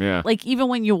us. Yeah. Like, even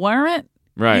when you weren't,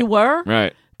 Right. you were.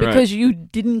 Right. Because you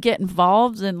didn't get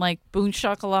involved, and like Boone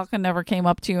Shakalaka never came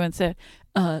up to you and said,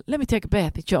 let me take a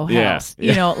bath at your Yeah, house.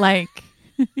 yeah. Like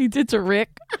he did to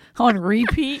Rick on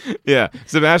repeat. Yeah.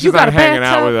 Sebastian's You got not a hanging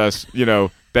out bathtub? with us,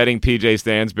 betting PJ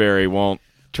Stansberry won't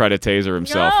try to taser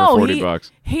himself No, for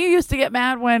 $40. He used to get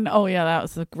mad when, that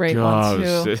was a great one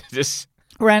too. Just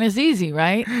Ren is easy,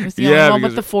 right? It was the Yeah, only one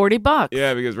with because- the $40.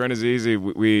 yeah, because Ren is easy.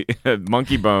 We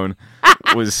Monkey Bone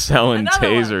was selling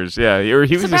Another one. tasers. Yeah,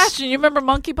 he was Sebastian, you remember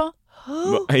Monkey Bone?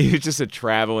 Who? he was just a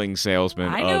traveling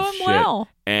salesman. I of knew him shit. well.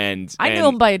 And I knew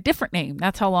him by a different name.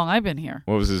 That's how long I've been here.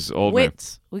 What was his old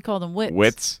Wits. We called him Wits. name?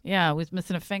 Wits. Yeah, he was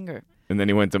missing a finger. And then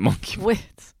he went to Monkey.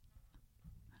 Wits.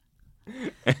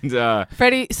 And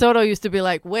Freddie Soto used to be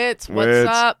like, Wits, what's Wits.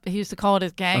 up? He used to call it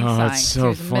his gang Oh, sign. it's He so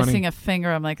was funny. missing a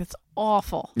finger. I'm like, it's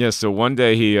awful. yeah, so one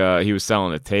day he was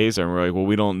selling a taser, and we're like, well,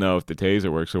 we don't know if the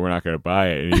taser works, so we're not going to buy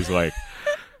it. And he's like,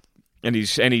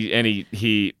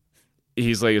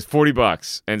 he's like, it's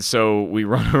 $40, and so we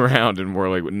run around, and we're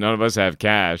like, none of us have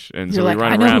cash, and so You're we like, I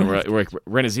run know around, who and we're like,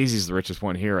 Renazizi's the richest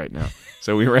one here right now.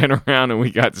 So we ran around, and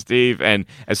we got Steve, and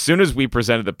as soon as we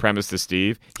presented the premise to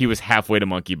Steve, he was halfway to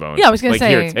Monkey Bone. Yeah, I was gonna like, say-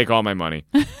 here, take all my money.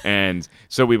 And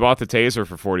so we bought the taser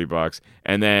for $40,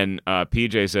 and then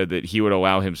PJ said that he would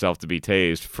allow himself to be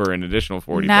tased for an additional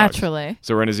 $40. Naturally.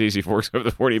 So Renazizi forks over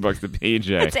the $40 to PJ.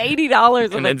 It's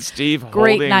 $80. And then Steve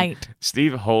great holding night.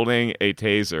 Steve holding a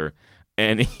taser,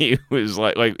 and he was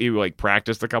like he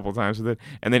practiced a couple times with it,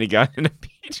 and then he got into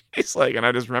PJ's leg, and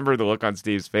I just remember the look on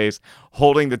Steve's face,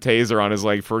 holding the taser on his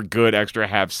leg for a good extra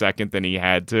half second than he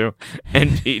had to,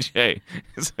 and PJ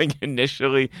is like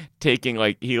initially taking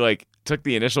he took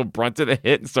the initial brunt of the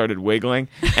hit and started wiggling,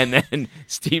 and then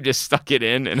Steve just stuck it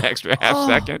in an extra half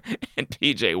second, and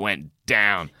PJ went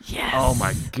down. Yes. Oh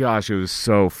my gosh, it was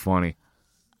so funny.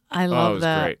 I it love was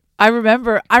that. great.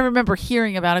 I remember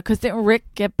hearing about it because didn't Rick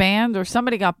get banned or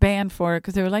somebody got banned for it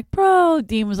because they were like, bro,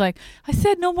 Dean was like, I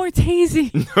said no more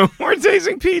tasing. No more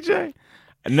tasing PJ.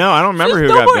 No, I don't remember Just who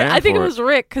no got more, banned I think for it was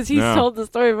Rick because he's No. told the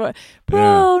story about,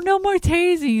 bro, no more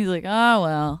tasing. He's like, oh,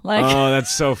 well. Like, Oh, that's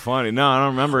so funny. No, I don't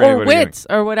remember or anybody getting- Wits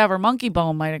or whatever. Monkey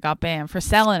Bone might have got banned for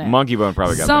selling it. Monkey Bone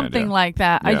probably got Something banned, yeah. like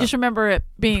that. I Yeah. just remember it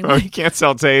being Oh, like, you can't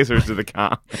sell tasers to the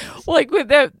cops. like with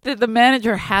the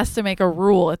manager has to make a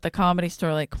rule at the Comedy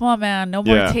Store. Like, come on, man, no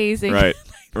more Yeah, tasing. right,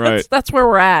 right, That's where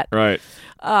we're at. right.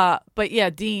 But yeah,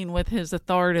 Dean with his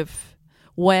authoritative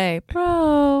way,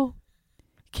 bro,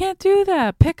 can't do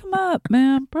that. Pick him up,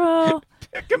 man, bro.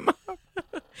 Pick him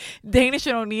up. Danish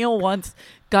and O'Neill once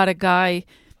got a guy.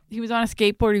 He was on a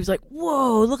skateboard. He was like,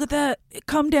 "Whoa, look at that!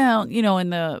 Come down!" You know, in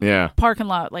the Yeah. parking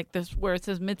lot, like this where it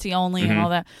says Mitzi only and Mhm. all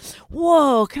that.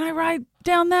 Whoa, can I ride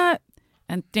down that?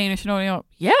 And Danish and O'Neill,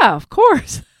 yeah, of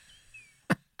course.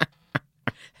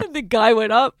 And the guy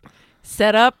went up,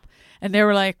 set up, and they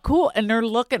were like, "Cool." And they're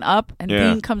looking up, and Yeah.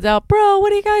 Dean comes out, "Bro,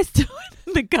 what are you guys doing?"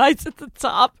 And the guy's at the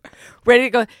top, ready to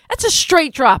go. That's a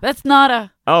straight drop. That's not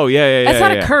a. Oh, yeah. That's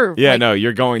not a yeah. curve. Yeah, Like, no,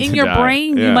 you're going In to your die.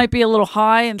 brain, Yeah. you might be a little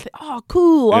high and think, "Oh,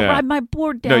 cool! I'll Yeah. ride my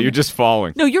board down." No, you're just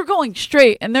falling. No, you're going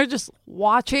straight, and they're just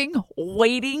watching,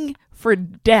 waiting for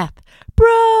death, bro.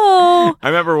 I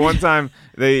remember one time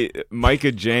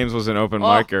Micah James was an open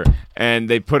micer, and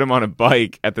they put him on a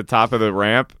bike at the top of the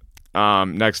ramp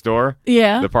next door,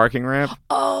 Yeah. the parking ramp.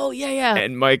 Oh, yeah.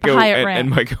 And Micah The Hyatt and ramp.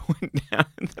 Micah went down,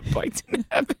 and the bike didn't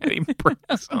have any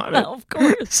brakes on it. Well, of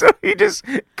course. So he just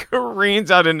careens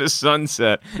out into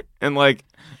sunset, and like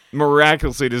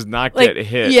miraculously does not Like, get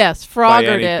hit. yes, by Froggered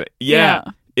anything. it. Yeah.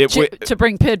 It to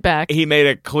bring Pid back. he made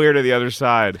it clear to the other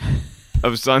side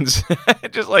of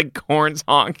sunset, just like horns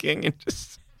honking and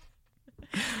just.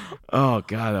 Oh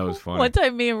God, that was funny. One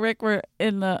time, me and Rick were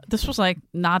this was like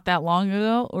not that long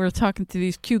ago. We were talking to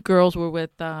these cute girls. We're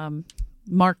with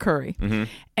Mark Curry. Mm-hmm.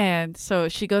 And so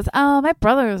she goes, "Oh, my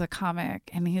brother was a comic."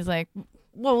 And he's like,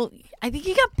 "Well, I think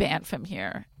he got banned from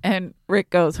here." And Rick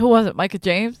goes, "Who was it? Micah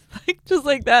James?" Like, just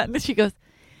like that. And then she goes,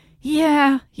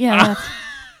 Yeah. That's...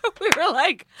 We were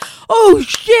like, "Oh,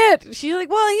 shit." She's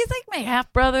like, "Well, he's like my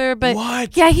half brother, but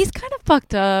What? yeah, he's kind of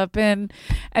fucked up." And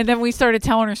then we started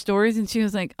telling her stories, and she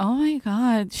was like, "Oh my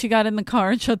God." She got in the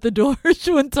car and shut the door. She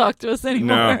wouldn't talk to us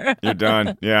anymore. No, you're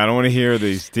done. Yeah, I don't want to hear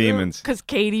these demons. Because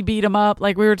Katie beat him up.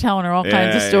 Like, we were telling her all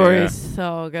kinds of Yeah, stories.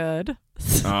 So good.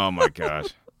 Oh my gosh.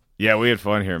 Yeah, we had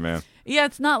fun here, man. Yeah,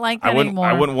 it's not like that I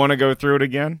anymore. wouldn't want to go through it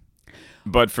again,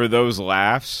 but for those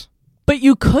laughs, But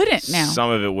you couldn't now.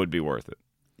 some of it would be worth it.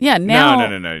 Yeah, now.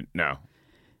 No.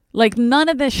 Like, none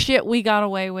of the shit we got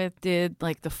away with did,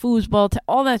 like the foosball,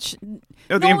 all that No,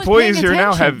 No the one's employees paying here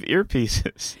now attention. have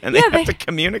earpieces, and they Yeah, have to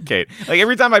communicate. Like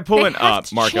every time I pull They in have up,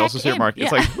 to Mark check Ellis here, in. Mark.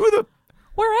 It's Yeah. like who the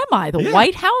Where am I? The Yeah.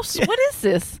 White House? What is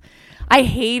this? I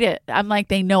hate it. I'm like,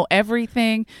 they know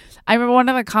everything. I remember one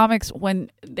of the comics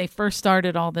when they first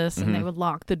started all this and they would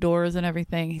lock the doors and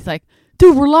everything. He's like,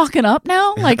 "Dude, we're locking up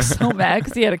now?" Like, so mad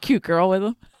because he had a cute girl with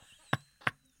him.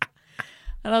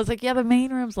 And I was like, "Yeah, the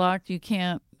main room's locked. You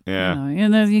can't, Yeah.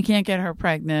 you can't get her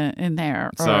pregnant in there.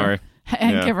 or- Sorry.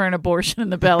 And Yeah. give her an abortion in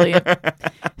the belly.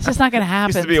 It's just not going to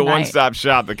happen. used to be a tonight. one-stop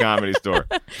shop, the Comedy Store,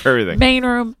 for everything. Main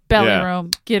room, belly Yeah. room,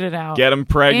 get it out. Get them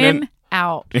pregnant, In,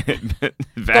 out. vacuum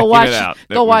Go watch, it out.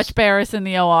 That go was- watch Barris in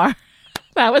the OR.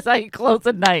 That was how you close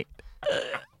the night.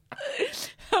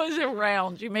 That was your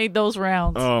rounds. You made those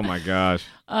rounds. Oh my gosh.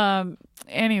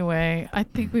 Anyway, I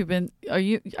think we've been.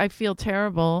 I feel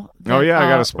terrible. Oh, that, yeah, I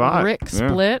got a spot. Rick Yeah.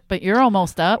 split, but you're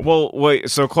almost up. Well, wait.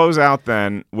 So close out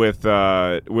then with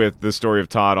the story of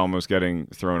Todd almost getting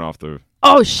thrown off the.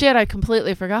 Oh shit! I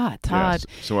completely forgot. Todd.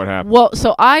 Yes. So what happened? Well,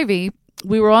 so Ivy,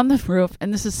 we were on the roof,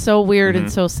 and this is so weird Mm-hmm.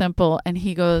 and so simple. And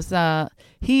he goes,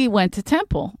 he went to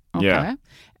Temple. Okay. Yeah.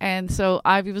 And so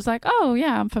Ivy was like, "Oh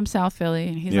yeah, I'm from South Philly."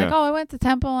 And he's Yeah. like, "Oh, I went to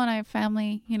Temple and I have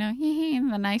family, in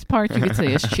the nice part." You could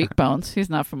see his cheekbones. He's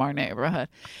not from our neighborhood.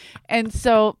 And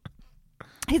so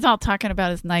he's all talking about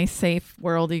his nice, safe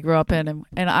world he grew up in.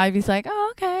 And Ivy's like, "Oh,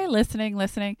 okay,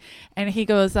 listening." And he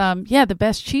goes, "Yeah, the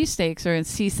best cheesesteaks are in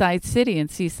Seaside City and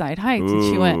Seaside Heights." And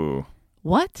she went, Ooh.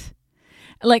 "What?"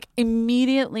 Like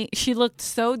immediately, she looked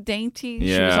so dainty. She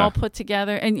was Yeah. all put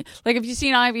together, and like if you've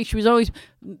seen Ivy, she was always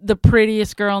the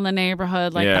prettiest girl in the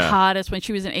neighborhood, like the Yeah. hottest. When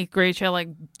she was in 8th grade, she had like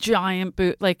giant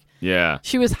boot, like Yeah.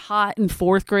 she was hot in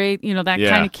 4th grade. That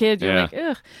Yeah. kind of kid. You're Yeah. like,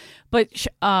 ugh. But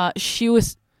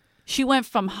she went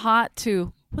from hot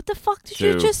to what the fuck did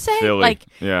you To just say? Philly. Like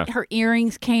Yeah. her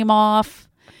earrings came off.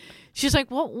 She's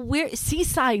like, "Well, where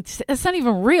Seaside? That's not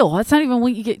even real. That's not even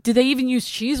what you get. Do they even use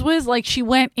Cheese Whiz?" Like she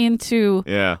went into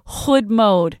Yeah. hood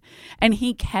mode, and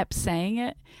he kept saying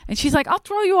it, And she's like, I'll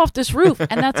throw you off this roof.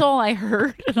 And that's all I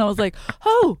heard. And I was like,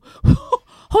 oh,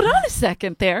 hold on a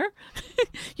second there.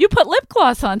 You put lip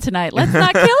gloss on tonight. Let's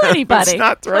not kill anybody. Let's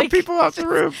not throw people off the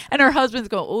roof. And her husband's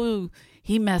going, ooh,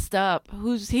 he messed up.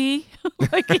 Who's he?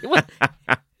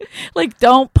 Like,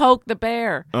 don't poke the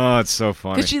bear. Oh, it's so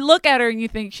funny. Because you look at her and you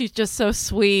think she's just so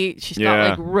sweet. She's got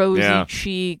like rosy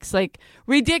cheeks, like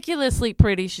ridiculously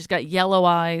pretty. She's got yellow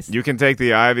eyes. You can take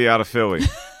the Ivy out of Philly,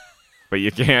 but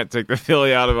you can't take the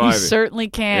Philly out of You Ivy. certainly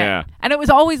can't. Yeah. And it was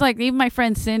always like, even my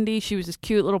friend Cindy, she was this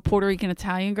cute little Puerto Rican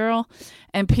Italian girl,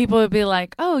 and people would be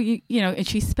like, oh, you know, and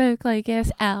she spoke like,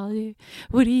 yes, Al,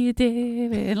 what are you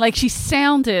doing? And like she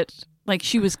sounded like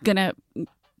she was gonna,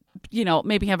 you know,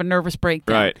 maybe have a nervous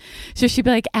breakdown. Right. So she'd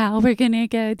be like, Al, we're gonna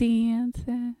go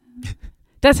dancing.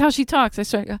 That's how she talks. I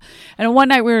swear. And one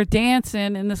night we were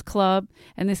dancing in this club,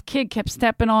 and this kid kept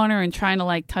stepping on her and trying to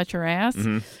like touch her ass.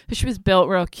 So she was built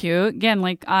real cute. Again,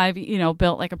 like I've, you know,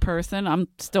 built like a person. I'm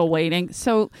still waiting.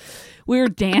 So we were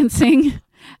dancing,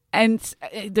 and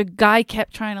the guy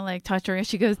kept trying to like touch her ass.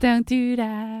 She goes, "Don't do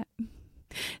that.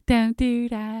 Don't do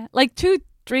that." Like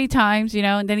 2-3 times, you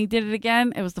know, and then he did it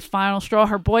again. It was the final straw.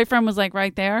 Her boyfriend was like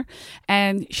right there,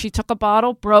 and she took a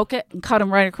bottle, broke it, and cut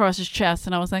him right across his chest.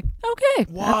 And I was like, okay,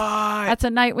 that's a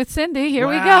night with Cindy. Here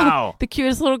we go. The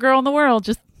cutest little girl in the world.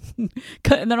 Just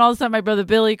cut. And then all of a sudden, my brother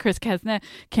Billy, Chris Kesnet,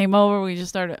 came over. We just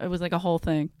started. It was like a whole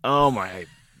thing. Oh my,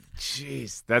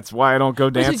 jeez, that's why I don't go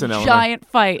dancing. It was a giant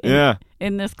fight.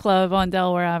 In this club on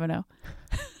Delaware Avenue.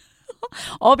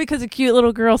 All because a cute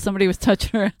little girl, somebody was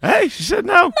touching her. Hey, she said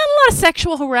no. Not a lot of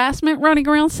sexual harassment running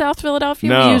around South Philadelphia.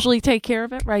 No. We usually take care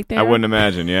of it right there. I wouldn't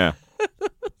imagine, yeah.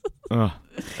 Ugh.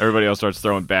 Everybody else starts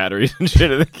throwing batteries and shit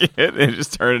at the kid and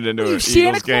just turn it into an Santa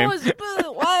Eagles game. Claus,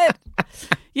 what?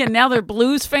 Yeah, now they're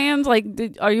Blues fans. Like,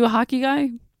 are you a hockey guy?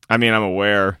 I mean, I'm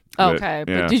aware. Okay,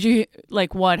 but did you,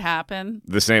 like, what happened?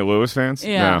 The St. Louis fans?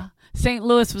 Yeah. No. St.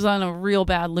 Louis was on a real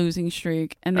bad losing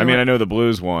streak. And I mean, I know the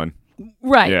Blues won.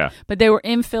 Right. Yeah. But they were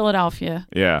in Philadelphia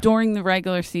during the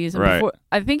regular season. Right. Before,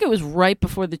 I think it was right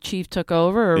before the Chief took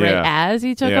over, or right as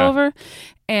he took over.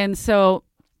 And so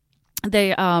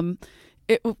they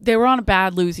were on a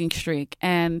bad losing streak,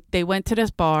 and they went to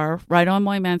this bar right on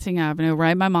Moymensing Avenue,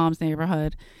 right in my mom's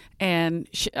neighborhood. And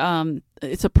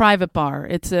it's a private bar.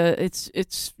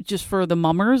 It's just for the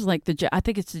mummers, like I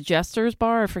think it's the Jester's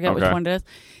bar. I forget which one it is.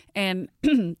 And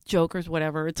Jokers,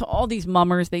 whatever. It's all these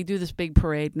mummers. They do this big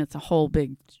parade, and it's a whole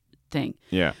big thing.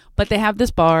 Yeah. But they have this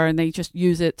bar, and they just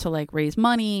use it to like raise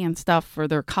money and stuff for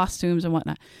their costumes and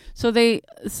whatnot. So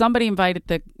somebody invited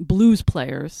the blues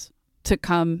players to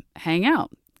come hang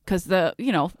out because the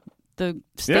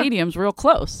stadium's real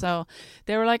close. So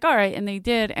they were like, all right, and they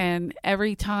did. And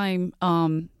every time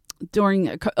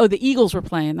the Eagles were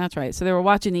playing, that's right. So they were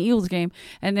watching the Eagles game,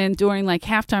 and then during like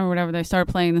halftime or whatever, they started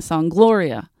playing the song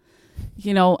Gloria.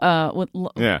 You know,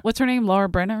 what's her name? Laura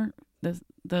Brenner,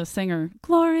 the singer.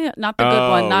 Gloria, not the good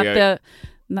one, not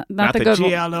the good one.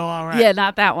 Yeah,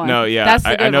 not that one. No, yeah, that's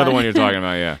I know the one you're talking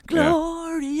about. Yeah,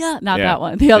 Gloria, not that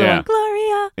one. The other one,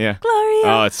 Gloria, Gloria.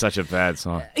 Oh, it's such a bad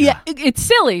song. Yeah, it's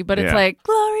silly, but it's like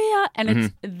Gloria, and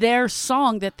it's their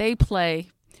song that they play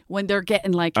when they're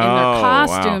getting like in their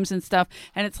costumes and stuff,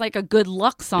 and it's like a good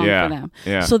luck song for them.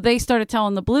 Yeah. So they started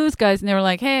telling the blues guys, and they were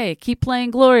like, "Hey, keep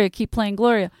playing Gloria, keep playing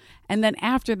Gloria." And then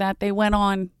after that, they went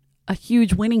on a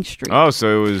huge winning streak. Oh,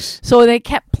 so it was. So they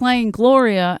kept playing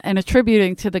Gloria and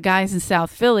attributing to the guys in South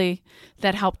Philly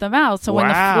that helped them out. So when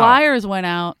the Flyers went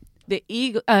out,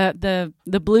 the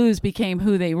Blues became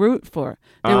who they root for.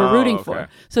 They were rooting for.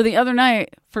 So the other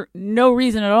night, for no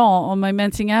reason at all, on my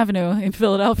Mensing Avenue in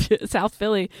Philadelphia, South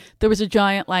Philly, there was a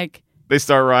giant like they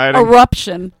start rioting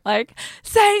eruption, like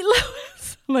St.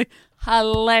 Louis, like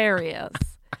hilarious.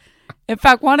 In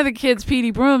fact, one of the kids,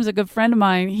 Petey Brooms, a good friend of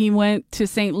mine, he went to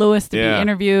St. Louis to be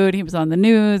interviewed. He was on the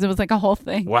news. It was like a whole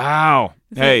thing. Wow.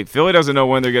 Hey, Philly doesn't know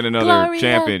when they're getting another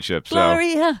championship. So,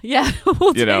 Gloria. Yeah.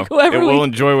 We'll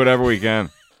enjoy whatever we can.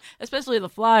 Especially the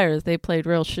Flyers. They played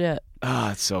real shit.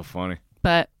 Ah, it's so funny.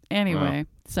 But anyway,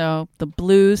 so the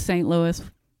Blues, St. Louis,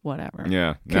 whatever.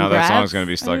 Yeah. Now that song's going to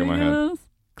be stuck in my head.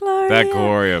 Gloria. That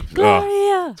Gloria. Gloria.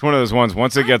 Oh, it's one of those ones,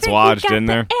 once it gets lodged in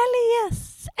there. Elias.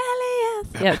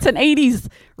 Yeah, it's an 80s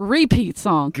repeat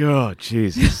song. God,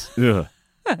 Jesus.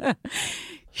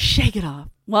 Shake it off.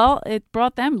 Well, it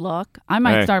brought them luck. I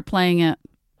might start playing it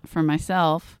for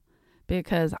myself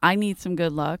because I need some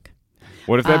good luck.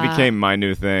 What if that became my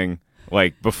new thing?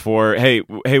 Like before, hey,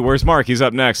 where's Mark? He's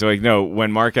up next. So like, no,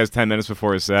 when Mark has 10 minutes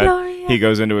before his set, Gloria. He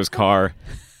goes into his car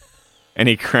and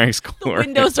he cranks Gloria. The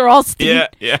windows are all steep.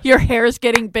 Yeah. Your hair's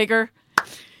getting bigger.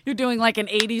 You're doing like an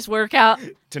 80s workout.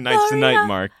 Tonight's the night,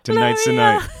 Mark. Tonight's the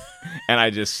night. and I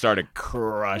just started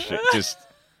crushing. Just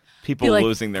people You're like,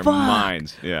 losing their "Fuck.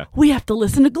 minds. Yeah. We have to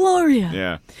listen to Gloria.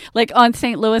 Yeah. Like on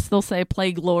St. Louis, they'll say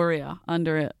play Gloria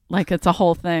under it. Like it's a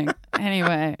whole thing.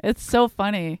 Anyway, it's so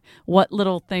funny what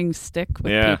little things stick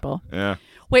with Yeah. people. Yeah.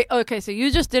 Wait, okay, so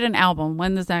you just did an album.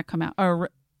 When does that come out? Or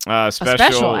Special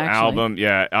actually. album.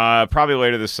 Yeah. Probably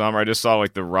later this summer. I just saw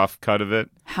like the rough cut of it.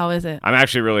 how is it? I'm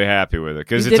actually really happy with it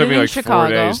because You it did took it me in like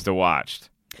Chicago. 4 days to watch.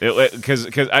 Because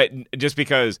I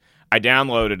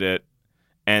downloaded it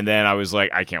and then I was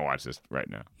like, I can't watch this right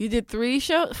now. You did 2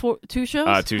 shows? 2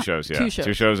 shows? 2 shows, yeah. 2 shows.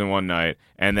 2 shows in one night.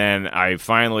 And then I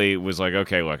finally was like,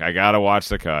 okay, look, I got to watch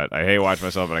the cut. I hate watch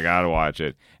myself, but I got to watch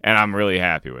it. And I'm really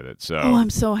happy with it. So Oh, I'm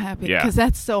so happy Yeah. because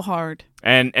that's so hard.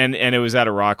 And it was at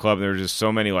a rock club. There were just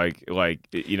so many like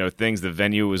things. The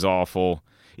venue was awful.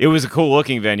 It was a cool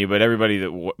looking venue, but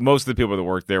most of the people that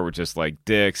worked there were just like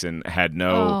dicks and had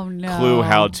Oh, no. clue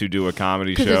how to do a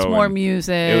comedy show. Because it's more and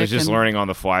music. It was just and- learning on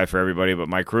the fly for everybody. But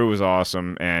my crew was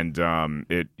awesome, and but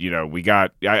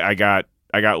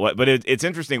it's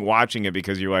interesting watching it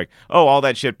because you're like, oh, all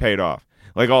that shit paid off.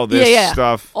 Like all this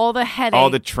stuff, all the headache. all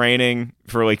the training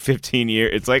for like 15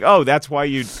 years. It's like, oh, that's why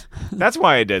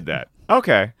I did that.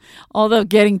 Okay. All the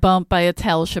getting bumped by a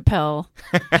Tel Chappelle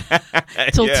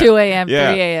till Yeah. 2 a.m.,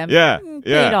 Yeah. 3 a.m. Yeah.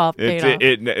 Paid off.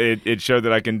 It showed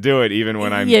that I can do it even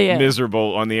when I'm Yeah.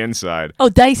 miserable on the inside. Oh,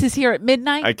 Dice is here at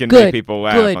midnight? I can Good. make people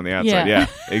laugh Good. on the outside. Yeah,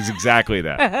 it's exactly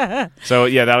that. So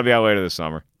yeah, that'll be out later this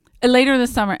summer. Later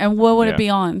this summer. And what would Yeah. it be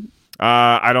on?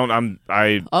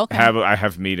 I Okay.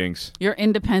 have meetings. You're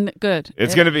independent. Good.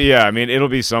 It's gonna be it'll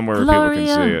be somewhere where people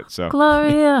can see it. So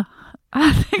Gloria.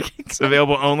 I think it's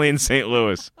available only in St.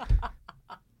 Louis.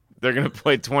 They're gonna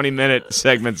play 20-minute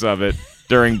segments of it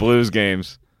during Blues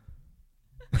games.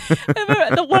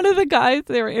 one of the guys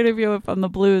they were interviewing from the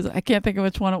Blues, I can't think of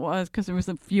which one it was because there was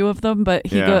a few of them, but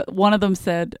one of them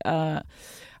said,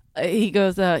 he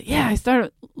goes, I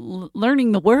started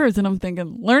learning the words, and I'm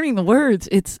thinking, learning the words,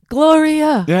 it's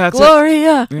Gloria, Yeah, that's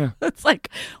Gloria. Yeah. It's like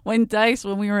when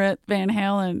we were at Van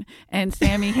Halen, and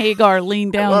Sammy Hagar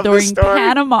leaned down love during this story.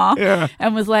 Panama Yeah.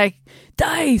 and was like,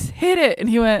 Dice, hit it. And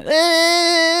he went,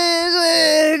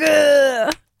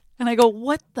 and I go,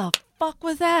 what the fuck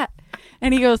was that?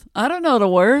 And he goes, I don't know the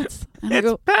words. And I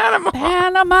go,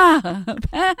 Panama.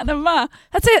 Panama.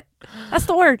 That's it. That's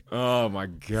the word. Oh my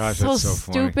gosh, So that's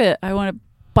so funny. stupid. I want to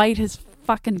bite his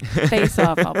fucking face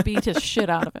off. I'll beat his shit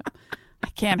out of him. I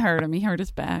can't hurt him. He hurt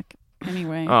his back.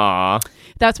 Anyway, Aw.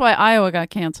 that's why Iowa got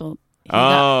canceled. He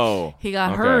got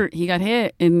Okay. hurt. He got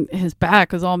hit, and his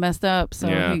back was all messed up. So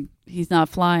Yeah. he's not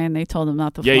flying. They told him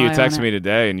not to fly. Yeah, you on texted it. me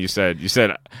today, and you said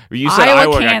Iowa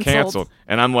Iowa got canceled. canceled,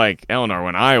 and I'm like, Eleanor,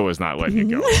 when Iowa's not letting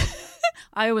you go,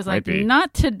 I was Might like, be.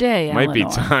 not today. might be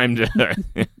Eleanor. time to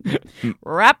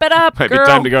Wrap it up, might girl.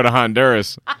 be time to go to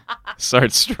Honduras,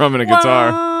 start strumming a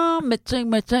guitar. Wah,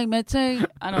 mitching. I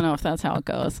don't know if that's how it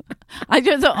goes. I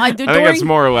do. I think it's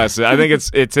more or less. I think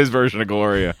it's his version of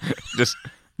Gloria. Just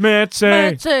Mitzi.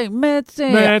 Mitzi. Mitzi.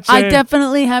 I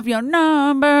definitely have your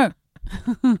number.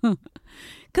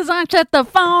 'Cause I set the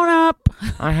phone up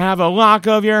I have a lock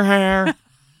of your hair.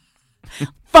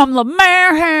 from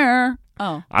Lemaire hair.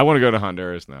 Oh. I want to go to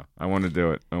Honduras now. I want to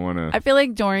do it. I want to. I feel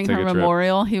like during Take her a trip.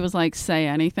 memorial, he was like, say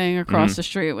anything across Mhm. the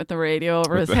street with the radio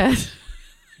over With his the- head.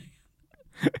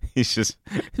 He's just.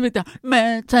 With the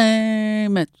Mitzi.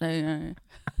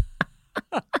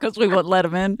 Because we wouldn't let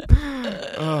him in.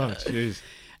 Oh, jeez.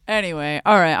 Anyway,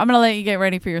 all right. I'm going to let you get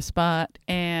ready for your spot.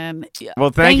 And Well,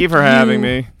 thank you for having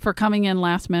me. For coming in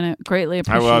last minute. Greatly I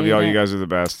appreciate it. love y'all. You guys are the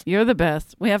best. You're the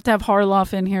best. We have to have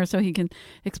Harloff in here so he can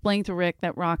explain to Rick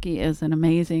that Rocky is an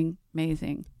amazing.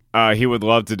 He would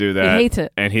love to do that. He hates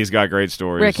it. And he's got great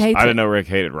stories. Rick hates I didn't it. know Rick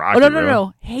hated Rocky. Oh, no,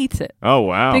 really. hates it. Oh,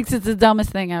 wow. Thinks it's the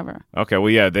dumbest thing ever. Okay, well,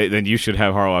 yeah, then you should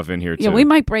have Harloff in here, too. Yeah, we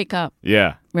might break up,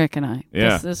 Yeah. Rick and I.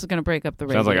 Yeah. This is going to break up the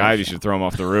radio. Sounds like Ivy show. should throw him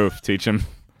off the roof. Teach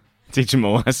him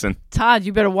a lesson. Todd,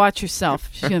 you better watch yourself.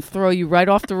 She's going to throw you right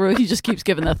off the roof. He just keeps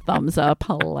giving the thumbs up.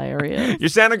 Hilarious. You're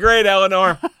sounding great,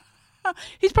 Eleanor.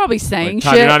 He's probably saying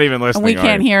Todd, shit. you're not even listening. And we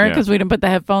can't are you? hear it Yeah. because we didn't put the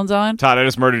headphones on. Todd, I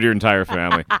just murdered your entire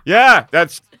family. Yeah,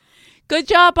 that's. Good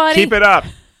job, buddy. Keep it up.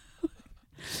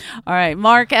 All right,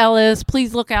 Mark Ellis,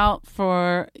 please look out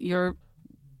for your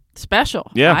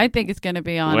special. Yeah. I think it's going to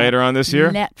be on Later on this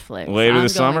year? Netflix. Later I'm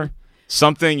this going, summer?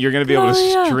 Something you're going to be able to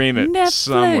Gloria, stream it Netflix.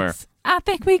 somewhere. I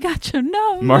think we got your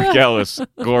number. Mark Ellis,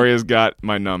 Gloria's got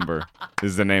my number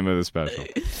is the name of the special.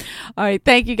 All right,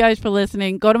 thank you guys for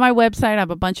listening. Go to my website. I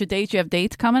have a bunch of dates. You have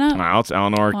dates coming up? Well, it's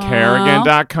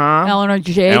EleanorCarrigan.com.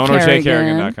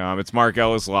 EleanorJCarrigan. It's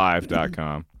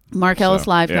MarkEllisLive.com.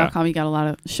 MarkEllisLive.com. So, You got a lot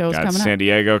of shows Got coming San up.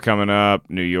 Diego coming up,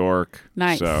 New York.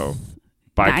 Nice. So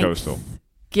Bi-coastal. Nice.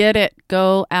 Get it.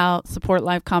 Go out. Support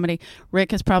live comedy.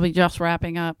 Rick is probably just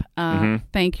wrapping up.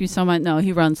 Thank you so much. No,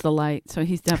 he runs the light, so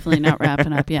he's definitely not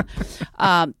wrapping up yet.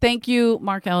 Thank you,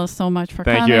 Mark Ellis, so much for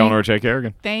coming. Thank you, Eleanor J.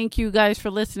 Kerrigan. Thank you guys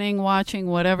for listening, watching,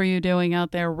 whatever you're doing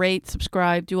out there. Rate,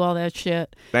 subscribe, do all that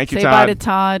shit. Thank you, Say Todd. bye to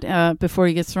Todd before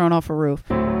he gets thrown off a roof.